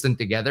and Kingston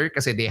together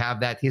kasi they have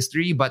that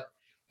history. But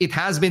it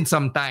has been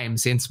some time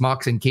since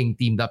Mox and King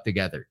teamed up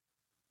together.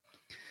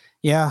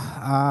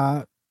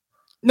 Yeah.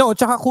 No,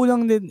 tsaka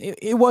kulang din.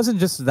 It wasn't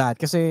just that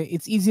kasi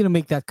it's easy to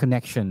make that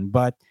connection.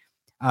 But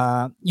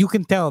you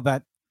can tell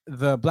that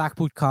the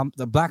Blackpool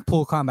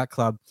Combat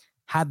Club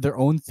had their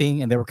own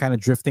thing and they were kind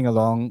of drifting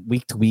along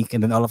week to week.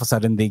 And then all of a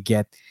sudden they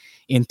get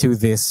into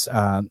this.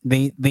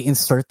 They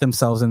insert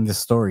themselves in this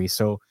story.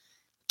 So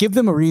give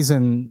them a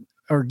reason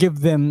or give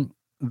them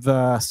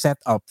the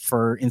setup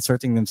for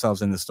inserting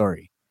themselves in the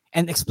story.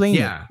 And explain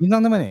it. Yun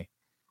lang naman eh.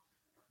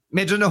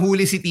 Medyo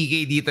nahuli si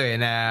TK dito eh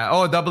na,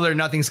 Double or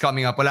Nothing's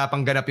coming up. Wala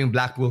pang ganap yung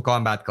Blackpool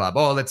Combat Club.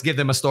 Let's give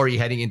them a story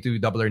heading into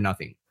Double or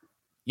Nothing.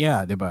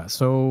 Yeah, diba?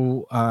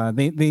 So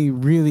they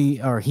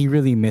really, or he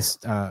really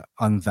missed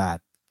on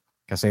that.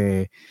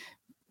 Kasi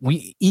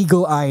we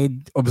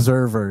eagle-eyed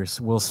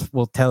observers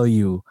will tell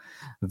you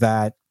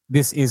that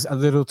this is a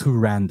little too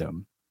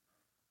random.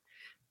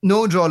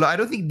 No, Jolo, I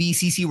don't think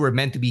BCC were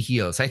meant to be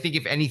heels. I think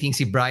if anything,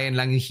 si Brian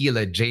lang yung heel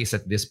at Jace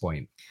at this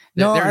point.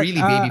 They're really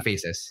baby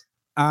faces.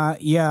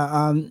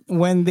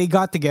 When they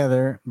got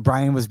together,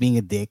 Brian was being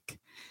a dick.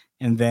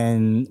 And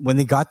then when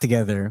they got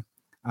together,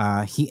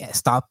 he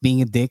stopped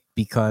being a dick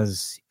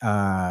because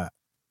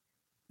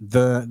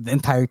the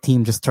entire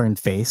team just turned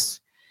face.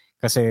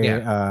 Because they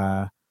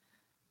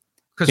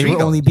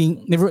were only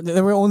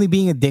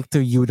being a dick to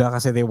Yuta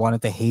because they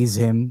wanted to haze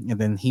him, and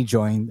then he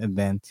joined, and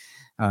then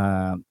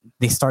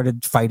they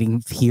started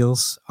fighting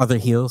other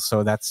heels.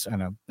 So that's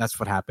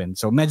what happened.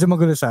 So medyo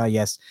magulo siya,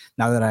 yes.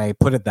 Now that I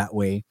put it that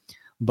way,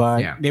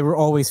 but they were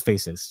always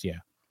faces. Yeah.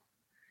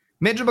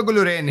 Medyo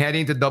magulo rin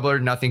heading to Double or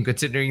Nothing,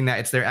 considering that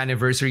it's their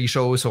anniversary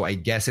show. So I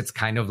guess it's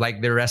kind of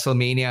like their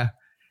WrestleMania.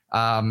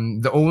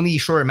 The only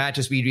sure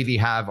matches we really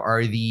have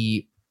are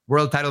the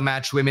World Title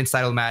match, Women's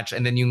Title match,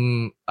 and then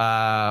yung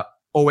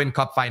Owen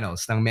Cup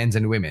finals ng men's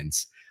and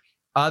women's.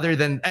 And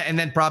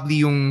then probably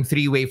yung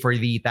three-way for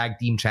the tag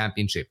team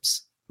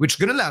championships. Which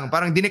ganun lang,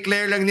 parang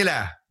dineclare lang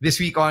nila this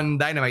week on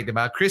Dynamite,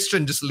 diba?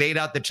 Christian just laid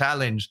out the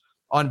challenge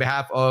on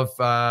behalf of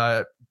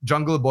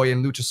Jungle Boy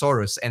and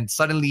Luchasaurus, and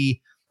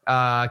suddenly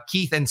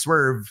Keith and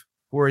Swerve,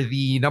 who are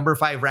the number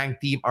 5 ranked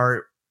team,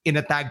 are in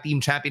a tag team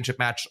championship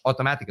match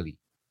automatically.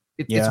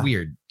 It's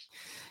weird.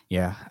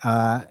 Yeah.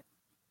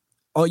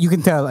 You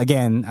can tell,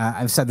 again,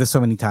 I've said this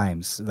so many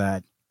times,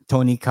 that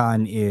Tony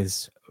Khan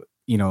is,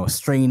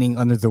 straining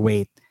under the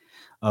weight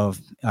of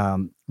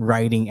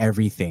writing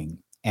everything.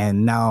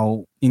 And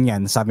now,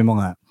 sabi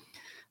mo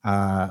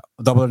nga,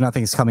 Double or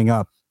Nothing is coming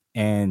up,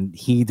 and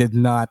he did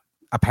not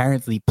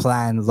apparently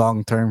plan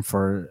long-term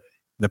for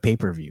the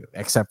pay-per-view,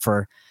 except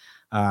for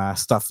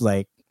stuff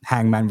like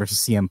Hangman versus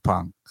CM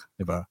Punk,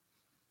 diba?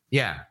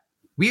 Yeah.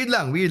 Weird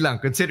lang,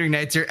 considering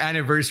that it's your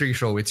anniversary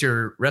show. It's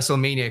your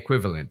WrestleMania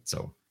equivalent,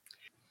 so...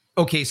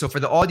 Okay, so for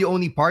the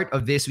audio-only part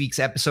of this week's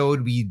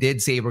episode, we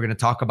did say we're going to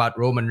talk about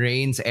Roman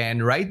Reigns.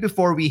 And right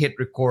before we hit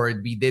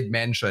record, we did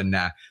mention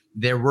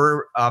there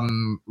were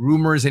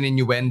rumors and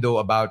innuendo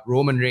about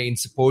Roman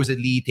Reigns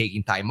supposedly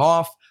taking time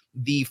off.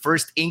 The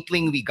first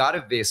inkling we got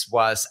of this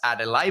was at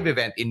a live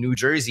event in New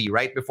Jersey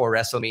right before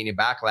WrestleMania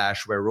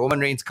Backlash, where Roman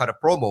Reigns cut a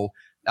promo,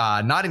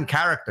 not in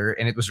character,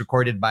 and it was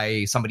recorded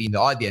by somebody in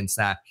the audience.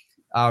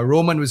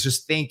 Roman was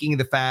just thanking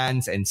the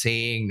fans and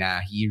saying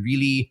he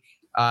really...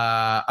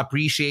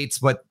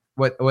 appreciates what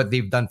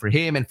they've done for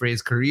him and for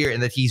his career,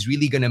 and that he's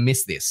really gonna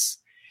miss this.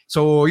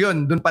 So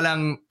yun, dun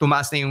palang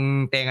tumaas na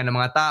yung tenga ng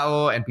mga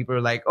tao, and people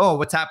are like, oh,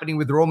 what's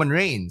happening with Roman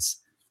Reigns?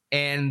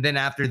 And then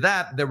after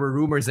that, there were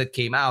rumors that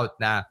came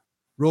out na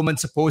Roman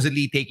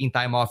supposedly taking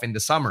time off in the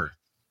summer.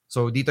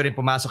 So dito rin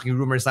pumasok yung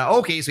rumors na,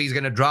 okay, so he's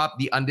gonna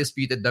drop the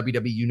undisputed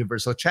WWE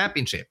Universal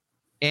Championship.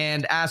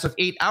 And as of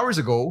 8 hours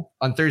ago,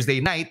 on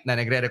Thursday night, na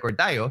nagre-record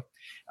tayo,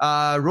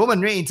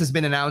 Roman Reigns has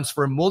been announced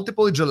for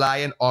multiple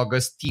July and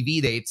August TV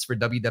dates for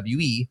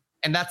WWE,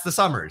 and that's the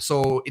summer.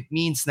 So it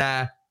means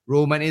that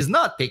Roman is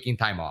not taking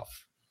time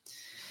off.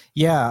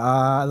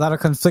 Yeah, a lot of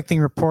conflicting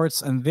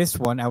reports on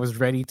this one. I was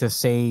ready to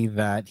say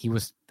that he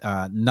was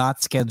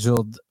not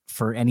scheduled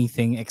for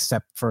anything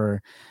except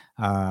for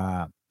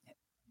not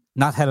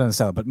Hell in a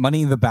Cell, but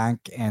Money in the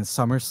Bank and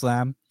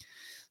SummerSlam.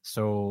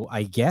 So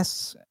I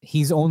guess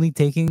he's only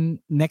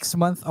taking next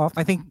month off.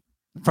 I think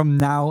from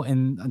now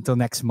and until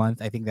next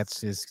month, I think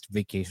that's his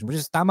vacation, which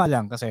is tama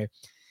lang kasi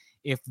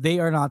if they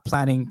are not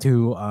planning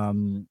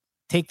to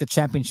take the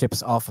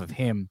championships off of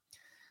him,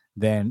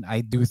 then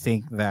I do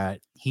think that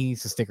he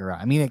needs to stick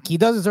around. I mean, he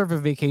does deserve a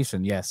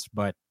vacation, yes,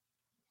 but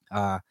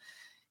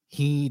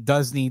he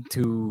does need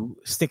to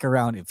stick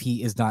around if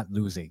he is not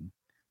losing.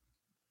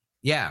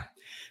 Yeah.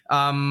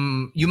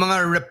 Yung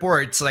mga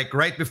reports, like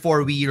right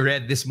before we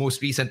read this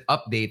most recent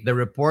update, the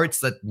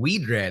reports that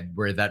we'd read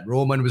were that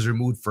Roman was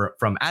removed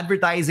from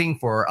advertising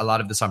for a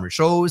lot of the summer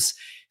shows.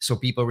 So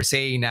people were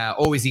saying,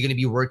 is he going to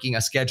be working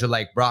a schedule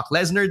like Brock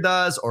Lesnar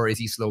does? Or is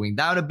he slowing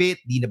down a bit?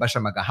 Di na ba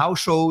siya mag-house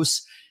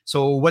shows?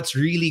 So what's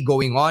really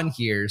going on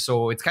here?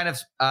 So it's kind of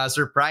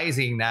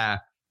surprising na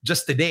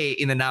just today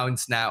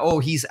in-announced na,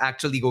 he's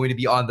actually going to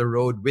be on the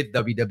road with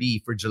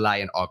WWE for July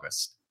and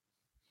August.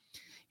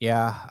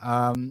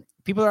 Yeah.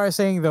 People are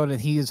saying, though, that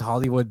he is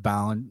Hollywood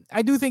bound.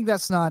 I do think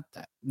that's not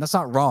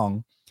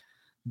wrong,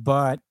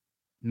 but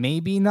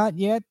maybe not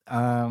yet.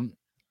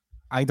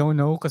 I don't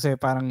know kasi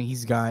parang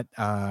he's got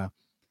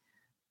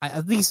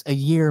at least a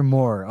year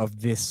more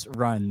of this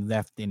run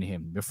left in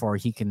him before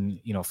he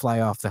can, fly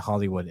off to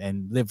Hollywood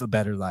and live a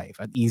better life,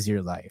 an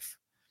easier life.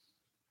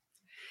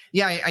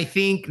 Yeah, I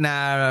think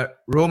na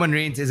Roman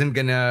Reigns isn't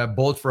gonna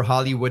bolt for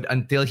Hollywood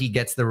until he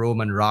gets the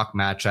Roman Rock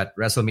match at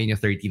WrestleMania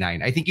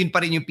 39. I think yun pa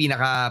rin yung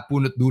pinaka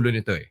punot dulo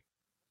nito eh.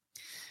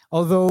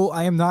 Although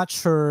I am not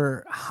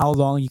sure how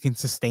long you can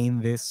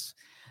sustain this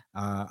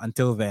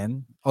until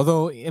then.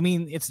 Although, I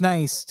mean, it's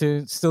nice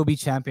to still be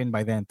champion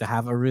by then, to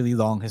have a really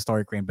long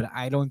historic reign. But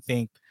I don't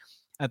think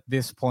at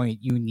this point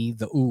you need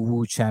the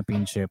Uwu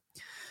Championship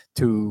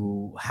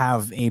to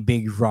have a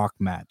big Rock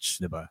match,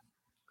 diba?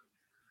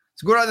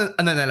 Siguro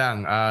ano na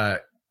lang,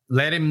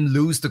 let him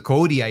lose to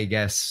Cody, I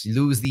guess.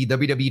 Lose the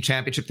WWE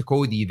Championship to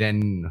Cody,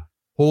 then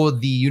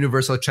hold the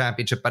Universal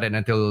Championship pa rin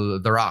until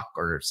The Rock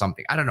or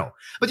something. I don't know.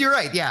 But you're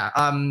right, yeah.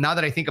 Now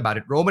that I think about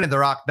it, Roman and The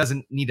Rock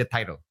doesn't need a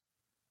title.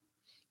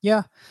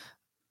 Yeah.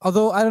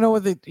 Although, I don't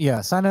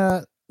know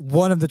sana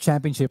one of the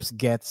championships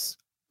gets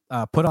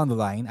put on the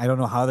line. I don't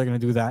know how they're going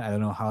to do that. I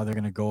don't know how they're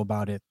going to go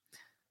about it.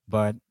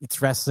 But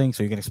it's wrestling,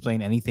 so you can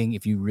explain anything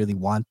if you really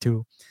want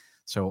to.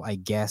 So I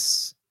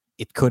guess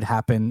it could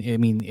happen. I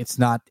mean, it's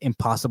not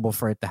impossible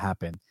for it to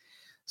happen.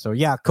 So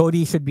yeah,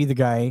 Cody should be the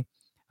guy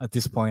at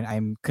this point.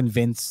 I'm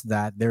convinced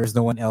that there is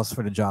no one else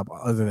for the job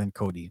other than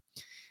Cody.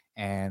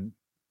 And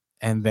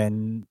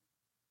then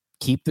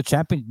keep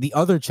the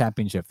other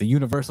championship, the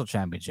Universal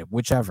Championship,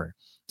 whichever.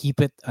 Keep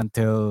it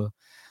until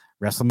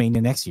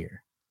WrestleMania next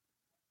year.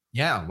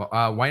 Yeah,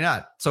 why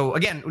not? So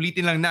again,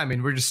 ulitin lang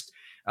namin, we're just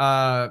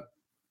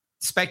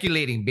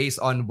speculating based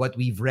on what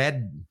we've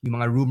read, yung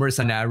mga rumors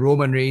na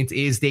Roman Reigns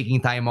is taking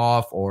time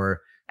off,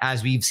 or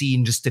as we've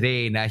seen just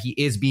today, na he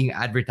is being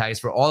advertised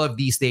for all of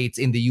these states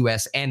in the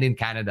US and in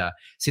Canada,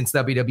 since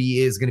WWE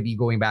is going to be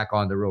going back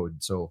on the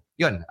road. So,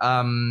 yun.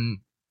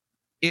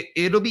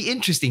 It'll be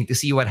interesting to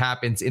see what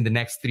happens in the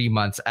next 3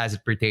 months as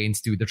it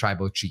pertains to the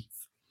Tribal Chief.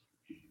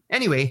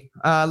 Anyway,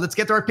 let's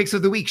get to our picks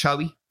of the week, shall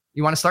we?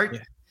 You want to start?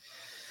 Yeah.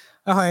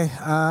 Okay,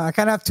 I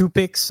kind of have 2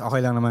 picks.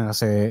 Okay lang naman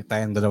kasi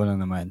tayong dalawa lang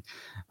naman.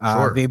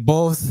 Sure. They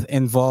both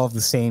involve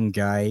the same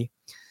guy.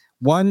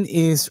 One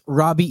is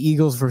Robbie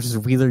Eagles versus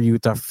Wheeler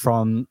Yuta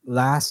from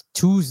last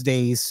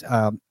Tuesday's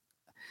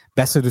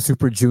Best of the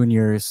Super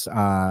Juniors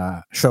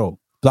show,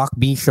 Block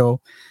B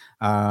show.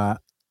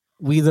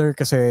 Wheeler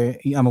kasi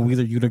I'm a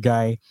Wheeler Yuta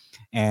guy,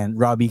 and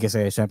Robbie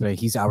kasi syempre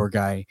he's our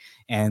guy,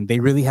 and they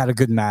really had a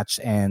good match,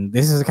 and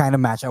this is the kind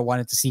of match I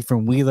wanted to see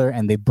from Wheeler,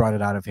 and they brought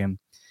it out of him.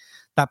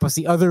 Tapos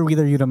the other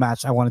Wheeler Yuta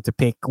match I wanted to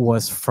pick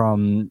was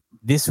from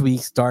this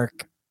week's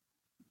Dark,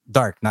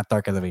 not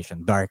Dark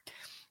Elevation, Dark.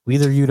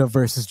 Wheeler Yuta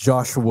versus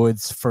Josh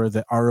Woods for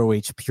the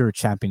ROH Pure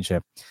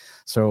Championship.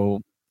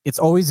 So it's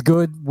always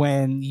good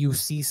when you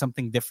see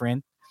something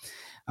different.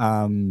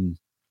 When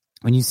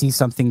you see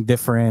something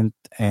different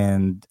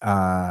and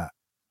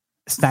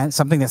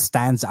something that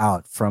stands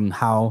out from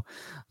how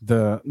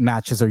the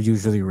matches are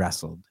usually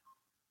wrestled.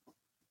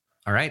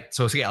 All right.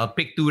 So sige, I'll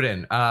pick 2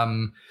 then.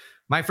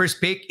 My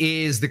first pick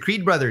is the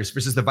Creed Brothers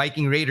versus the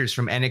Viking Raiders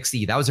from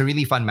NXT. That was a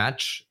really fun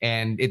match,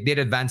 and it did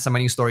advance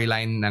naman yung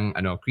storyline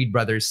ng Creed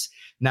Brothers.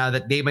 Now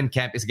that Damon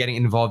Kemp is getting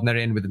involved na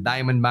rin with the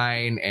Diamond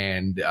Mine,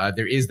 and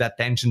there is that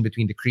tension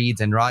between the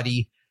Creeds and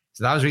Roddy.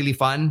 So that was really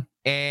fun.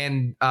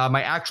 And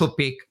my actual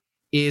pick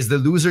is the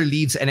loser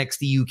leaves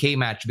NXT UK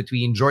match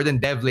between Jordan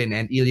Devlin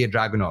and Ilya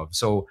Dragunov.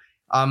 So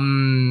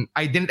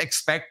I didn't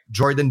expect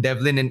Jordan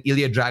Devlin and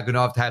Ilya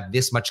Dragunov to have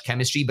this much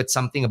chemistry, but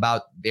something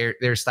about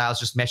their styles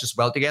just meshes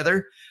well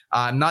together.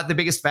 I'm not the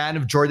biggest fan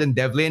of Jordan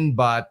Devlin,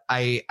 but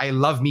I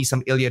love me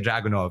some Ilya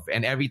Dragunov.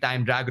 And every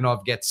time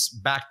Dragunov gets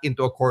back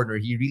into a corner,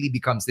 he really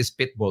becomes this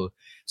pit bull.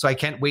 So I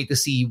can't wait to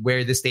see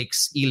where this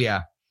takes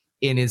Ilya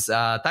in his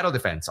title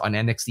defense on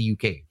NXT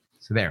UK.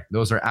 So there,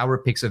 those are our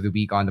picks of the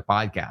week on the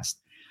podcast.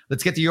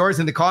 Let's get to yours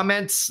in the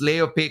comments.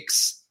 Leo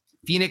picks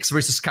Phoenix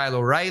versus Kyle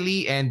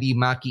O'Reilly and the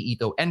Maki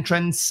Ito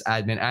entrance.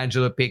 Admin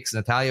Angelo picks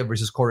Natalia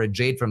versus Cora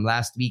Jade from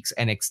last week's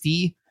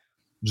NXT.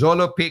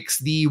 Jolo picks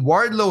the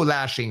Wardlow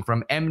lashing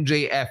from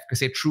MJF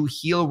kasi true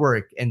heel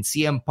work, and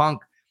CM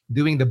Punk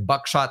doing the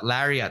buckshot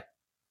lariat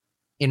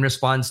in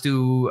response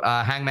to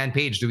Hangman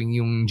Page doing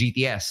yung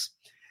GTS.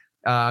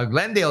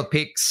 Glendale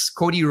picks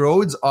Cody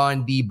Rhodes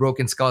on the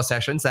Broken Skull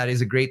sessions. That is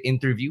a great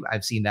interview.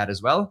 I've seen that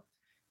as well.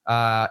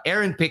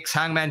 Aaron picks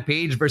Hangman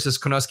Page versus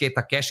Konosuke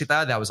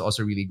Takeshita. That was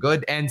also really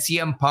good. And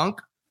CM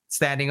Punk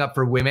standing up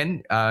for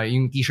women.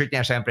 Yung t-shirt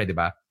niya, syempre,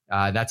 diba?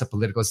 That's a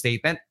political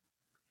statement.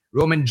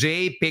 Roman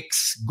J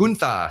picks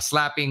Gunther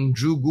slapping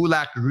Drew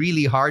Gulak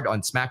really hard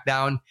on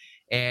SmackDown.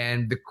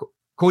 And the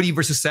Cody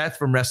versus Seth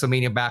from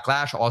WrestleMania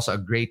Backlash, also a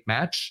great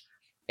match.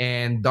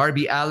 And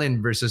Darby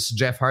Allin versus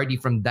Jeff Hardy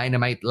from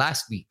Dynamite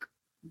last week.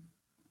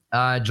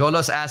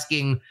 Jolo's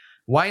asking,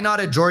 why not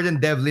a Jordan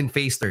Devlin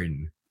face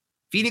turn?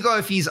 Feeling ko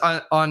if he's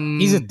on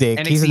he's a dick.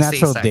 NXT he's a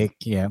natural side. dick.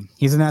 Yeah,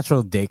 he's a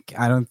natural dick.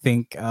 I don't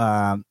think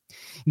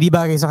hindi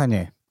bagay sa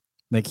kanya.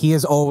 Like, he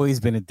has always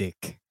been a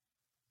dick.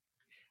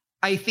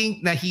 I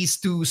think that he's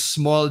too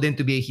small then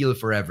to be a heel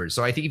forever.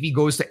 So I think if he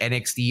goes to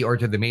NXT or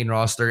to the main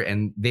roster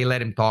and they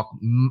let him talk,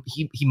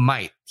 he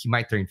might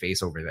turn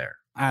face over there.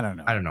 I don't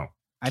know.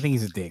 I think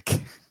he's a dick.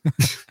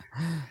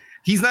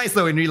 He's nice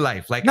though in real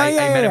life. Like no, I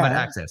met him on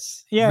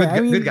Access. Yeah,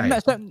 good guy.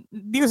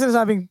 Di ko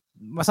sinasabing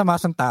masama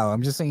siyang tao.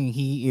 I'm just saying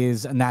he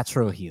is a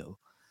natural heel.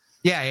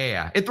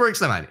 Yeah. It works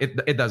naman.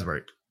 It does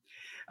work.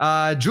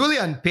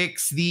 Julian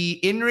picks the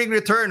in-ring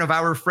return of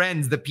our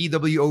friends, the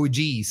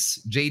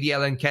PWOGs,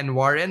 JDL and Ken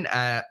Warren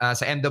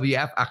sa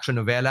MWF Action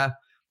Novela.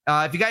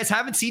 If you guys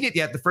haven't seen it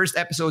yet, the first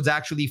episode's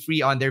actually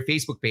free on their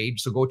Facebook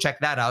page. So go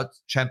check that out.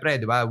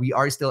 Syempre, diba? We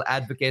are still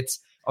advocates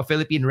of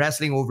Philippine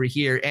wrestling over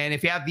here. And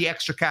if you have the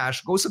extra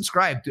cash, go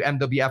subscribe to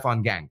MWF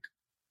on Gank.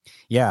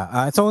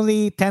 Yeah, it's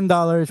only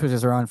 $10, which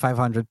is around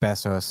 500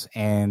 pesos.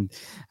 And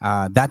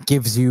that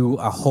gives you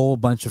a whole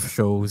bunch of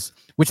shows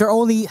which are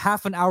only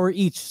half an hour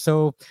each.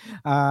 So,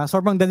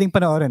 sobrang daling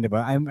panoorin,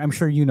 diba? I'm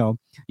sure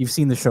you've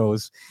seen the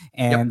shows,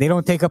 and they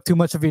don't take up too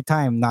much of your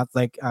time. Not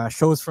like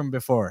shows from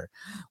before,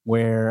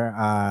 where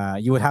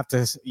you would have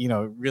to,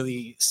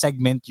 really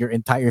segment your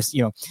entire,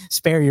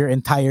 spare your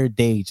entire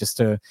day just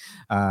to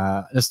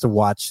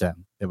watch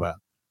them, diba?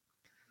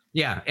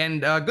 Yeah,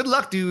 and good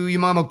luck to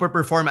yung mga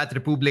magper-perform at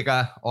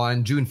Republica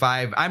on June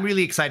 5. I'm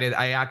really excited.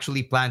 I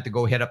actually plan to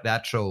go hit up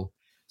that show.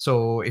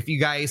 So if you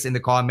guys in the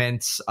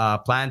comments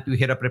plan to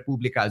hit up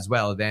Republica as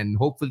well, then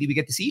hopefully we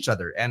get to see each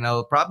other. And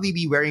I'll probably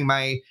be wearing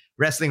my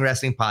Wrestling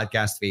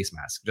podcast face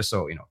mask, just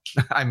so,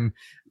 I'm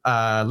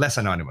less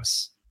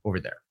anonymous over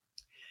there.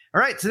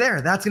 All right, so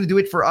that's going to do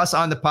it for us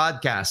on the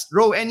podcast.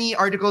 Ro, any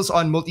articles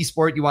on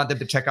multisport you want them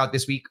to check out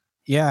this week?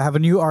 Yeah, I have a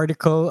new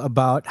article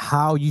about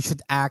how you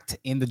should act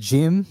in the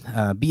gym,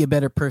 be a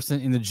better person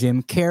in the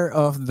gym, care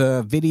of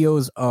the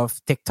videos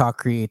of TikTok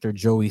creator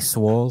Joey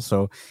Swole.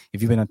 So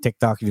if you've been on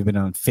TikTok, if you've been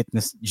on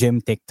fitness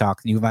gym TikTok,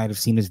 you might have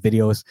seen his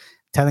videos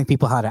telling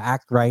people how to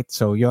act right.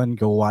 So yun,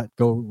 go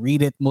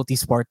read it,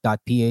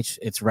 multisport.ph.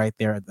 It's right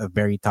there at the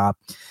very top.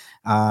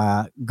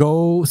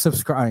 Go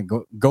subscribe,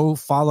 go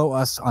follow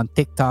us on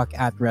TikTok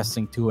at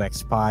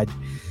Wrestling2XPod.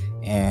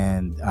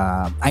 And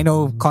I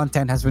know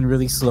content has been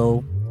really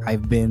slow.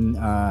 I've been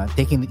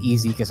taking it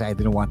easy because I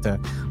didn't want to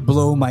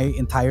blow my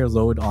entire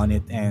load on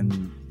it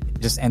and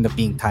just end up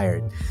being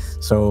tired.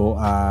 So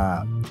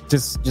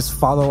just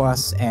follow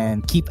us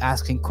and keep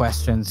asking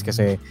questions because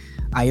I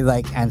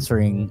like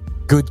answering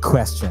good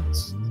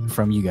questions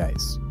from you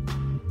guys.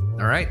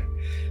 All right.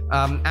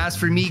 As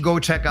for me, go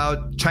check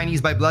out Chinese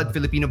by Blood,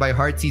 Filipino by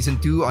Heart Season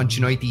 2 on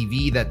Chinoy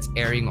TV. That's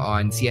airing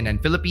on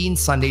CNN Philippines,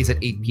 Sundays at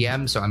 8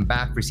 p.m. So I'm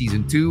back for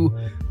Season 2.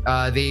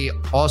 They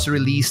also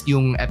released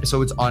yung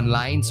episodes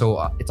online.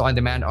 So it's on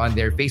demand on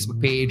their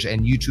Facebook page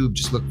and YouTube.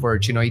 Just look for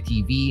Chinoy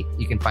TV.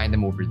 You can find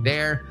them over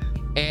there.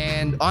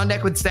 And On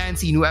Deck with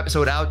Stancy, new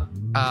episode out.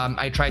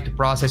 I tried to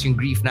process yung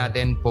grief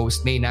natin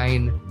post May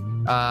 9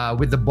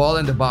 with the ball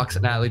in the box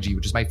analogy,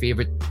 which is my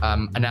favorite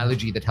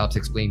analogy that helps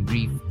explain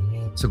grief.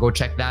 So go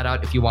check that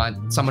out if you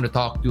want someone to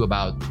talk to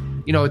about,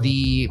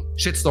 the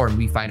shitstorm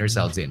we find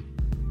ourselves in.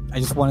 I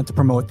just wanted to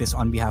promote this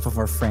on behalf of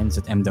our friends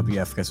at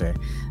MWF kasi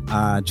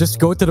just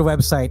go to the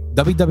website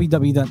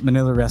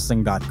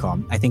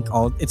www.manilawrestling.com. I think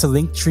it's a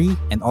link tree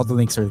and all the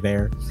links are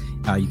there.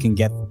 You can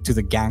get to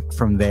the Gank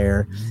from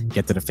there,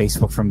 get to the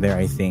Facebook from there,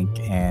 I think,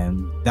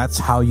 and that's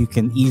how you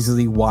can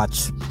easily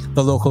watch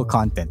the local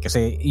content.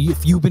 Kasi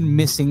if you've been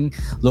missing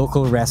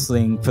local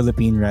wrestling,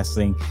 Philippine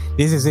wrestling,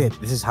 this is it.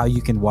 This is how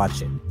you can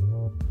watch it.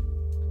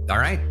 All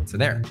right, so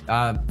there.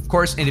 Of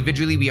course,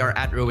 individually, we are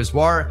at Rowas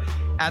War,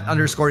 at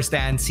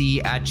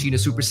 @_Stan_C, at Chino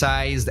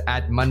Supersized,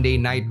 at Monday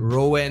Night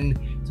Rowan.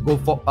 So go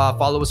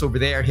follow us over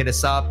there, hit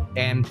us up.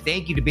 And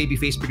thank you to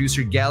Babyface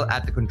producer Gel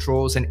at the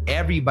controls and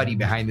everybody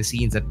behind the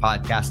scenes at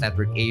Podcast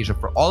Network Asia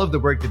for all of the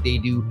work that they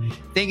do.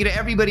 Thank you to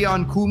everybody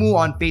on Kumu,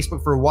 on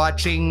Facebook for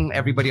watching,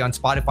 everybody on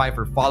Spotify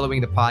for following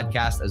the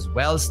podcast as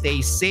well.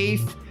 Stay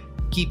safe.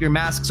 Keep your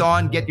masks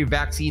on, get your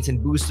vaccines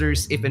and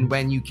boosters if and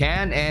when you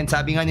can. And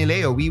sabi nga ni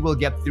Leo, we will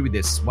get through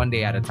this one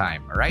day at a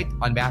time. All right?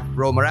 On behalf of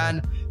Ro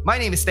Moran, my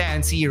name is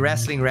Stan C.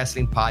 Wrestling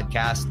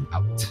Podcast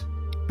out.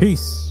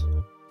 Peace.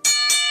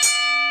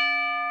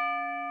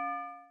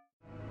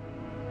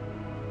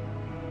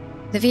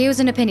 The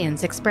views and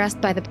opinions expressed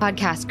by the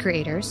podcast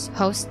creators,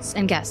 hosts,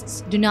 and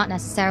guests do not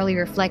necessarily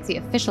reflect the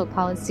official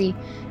policy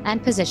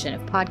and position of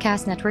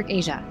Podcast Network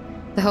Asia,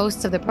 the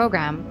hosts of the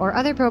program, or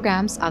other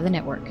programs of the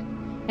network.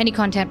 Any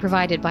content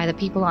provided by the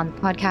people on the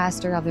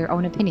podcast are of their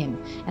own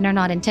opinion and are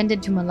not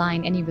intended to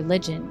malign any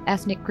religion,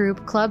 ethnic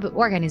group, club,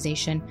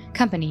 organization,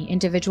 company,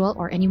 individual,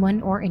 or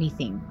anyone or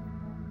anything.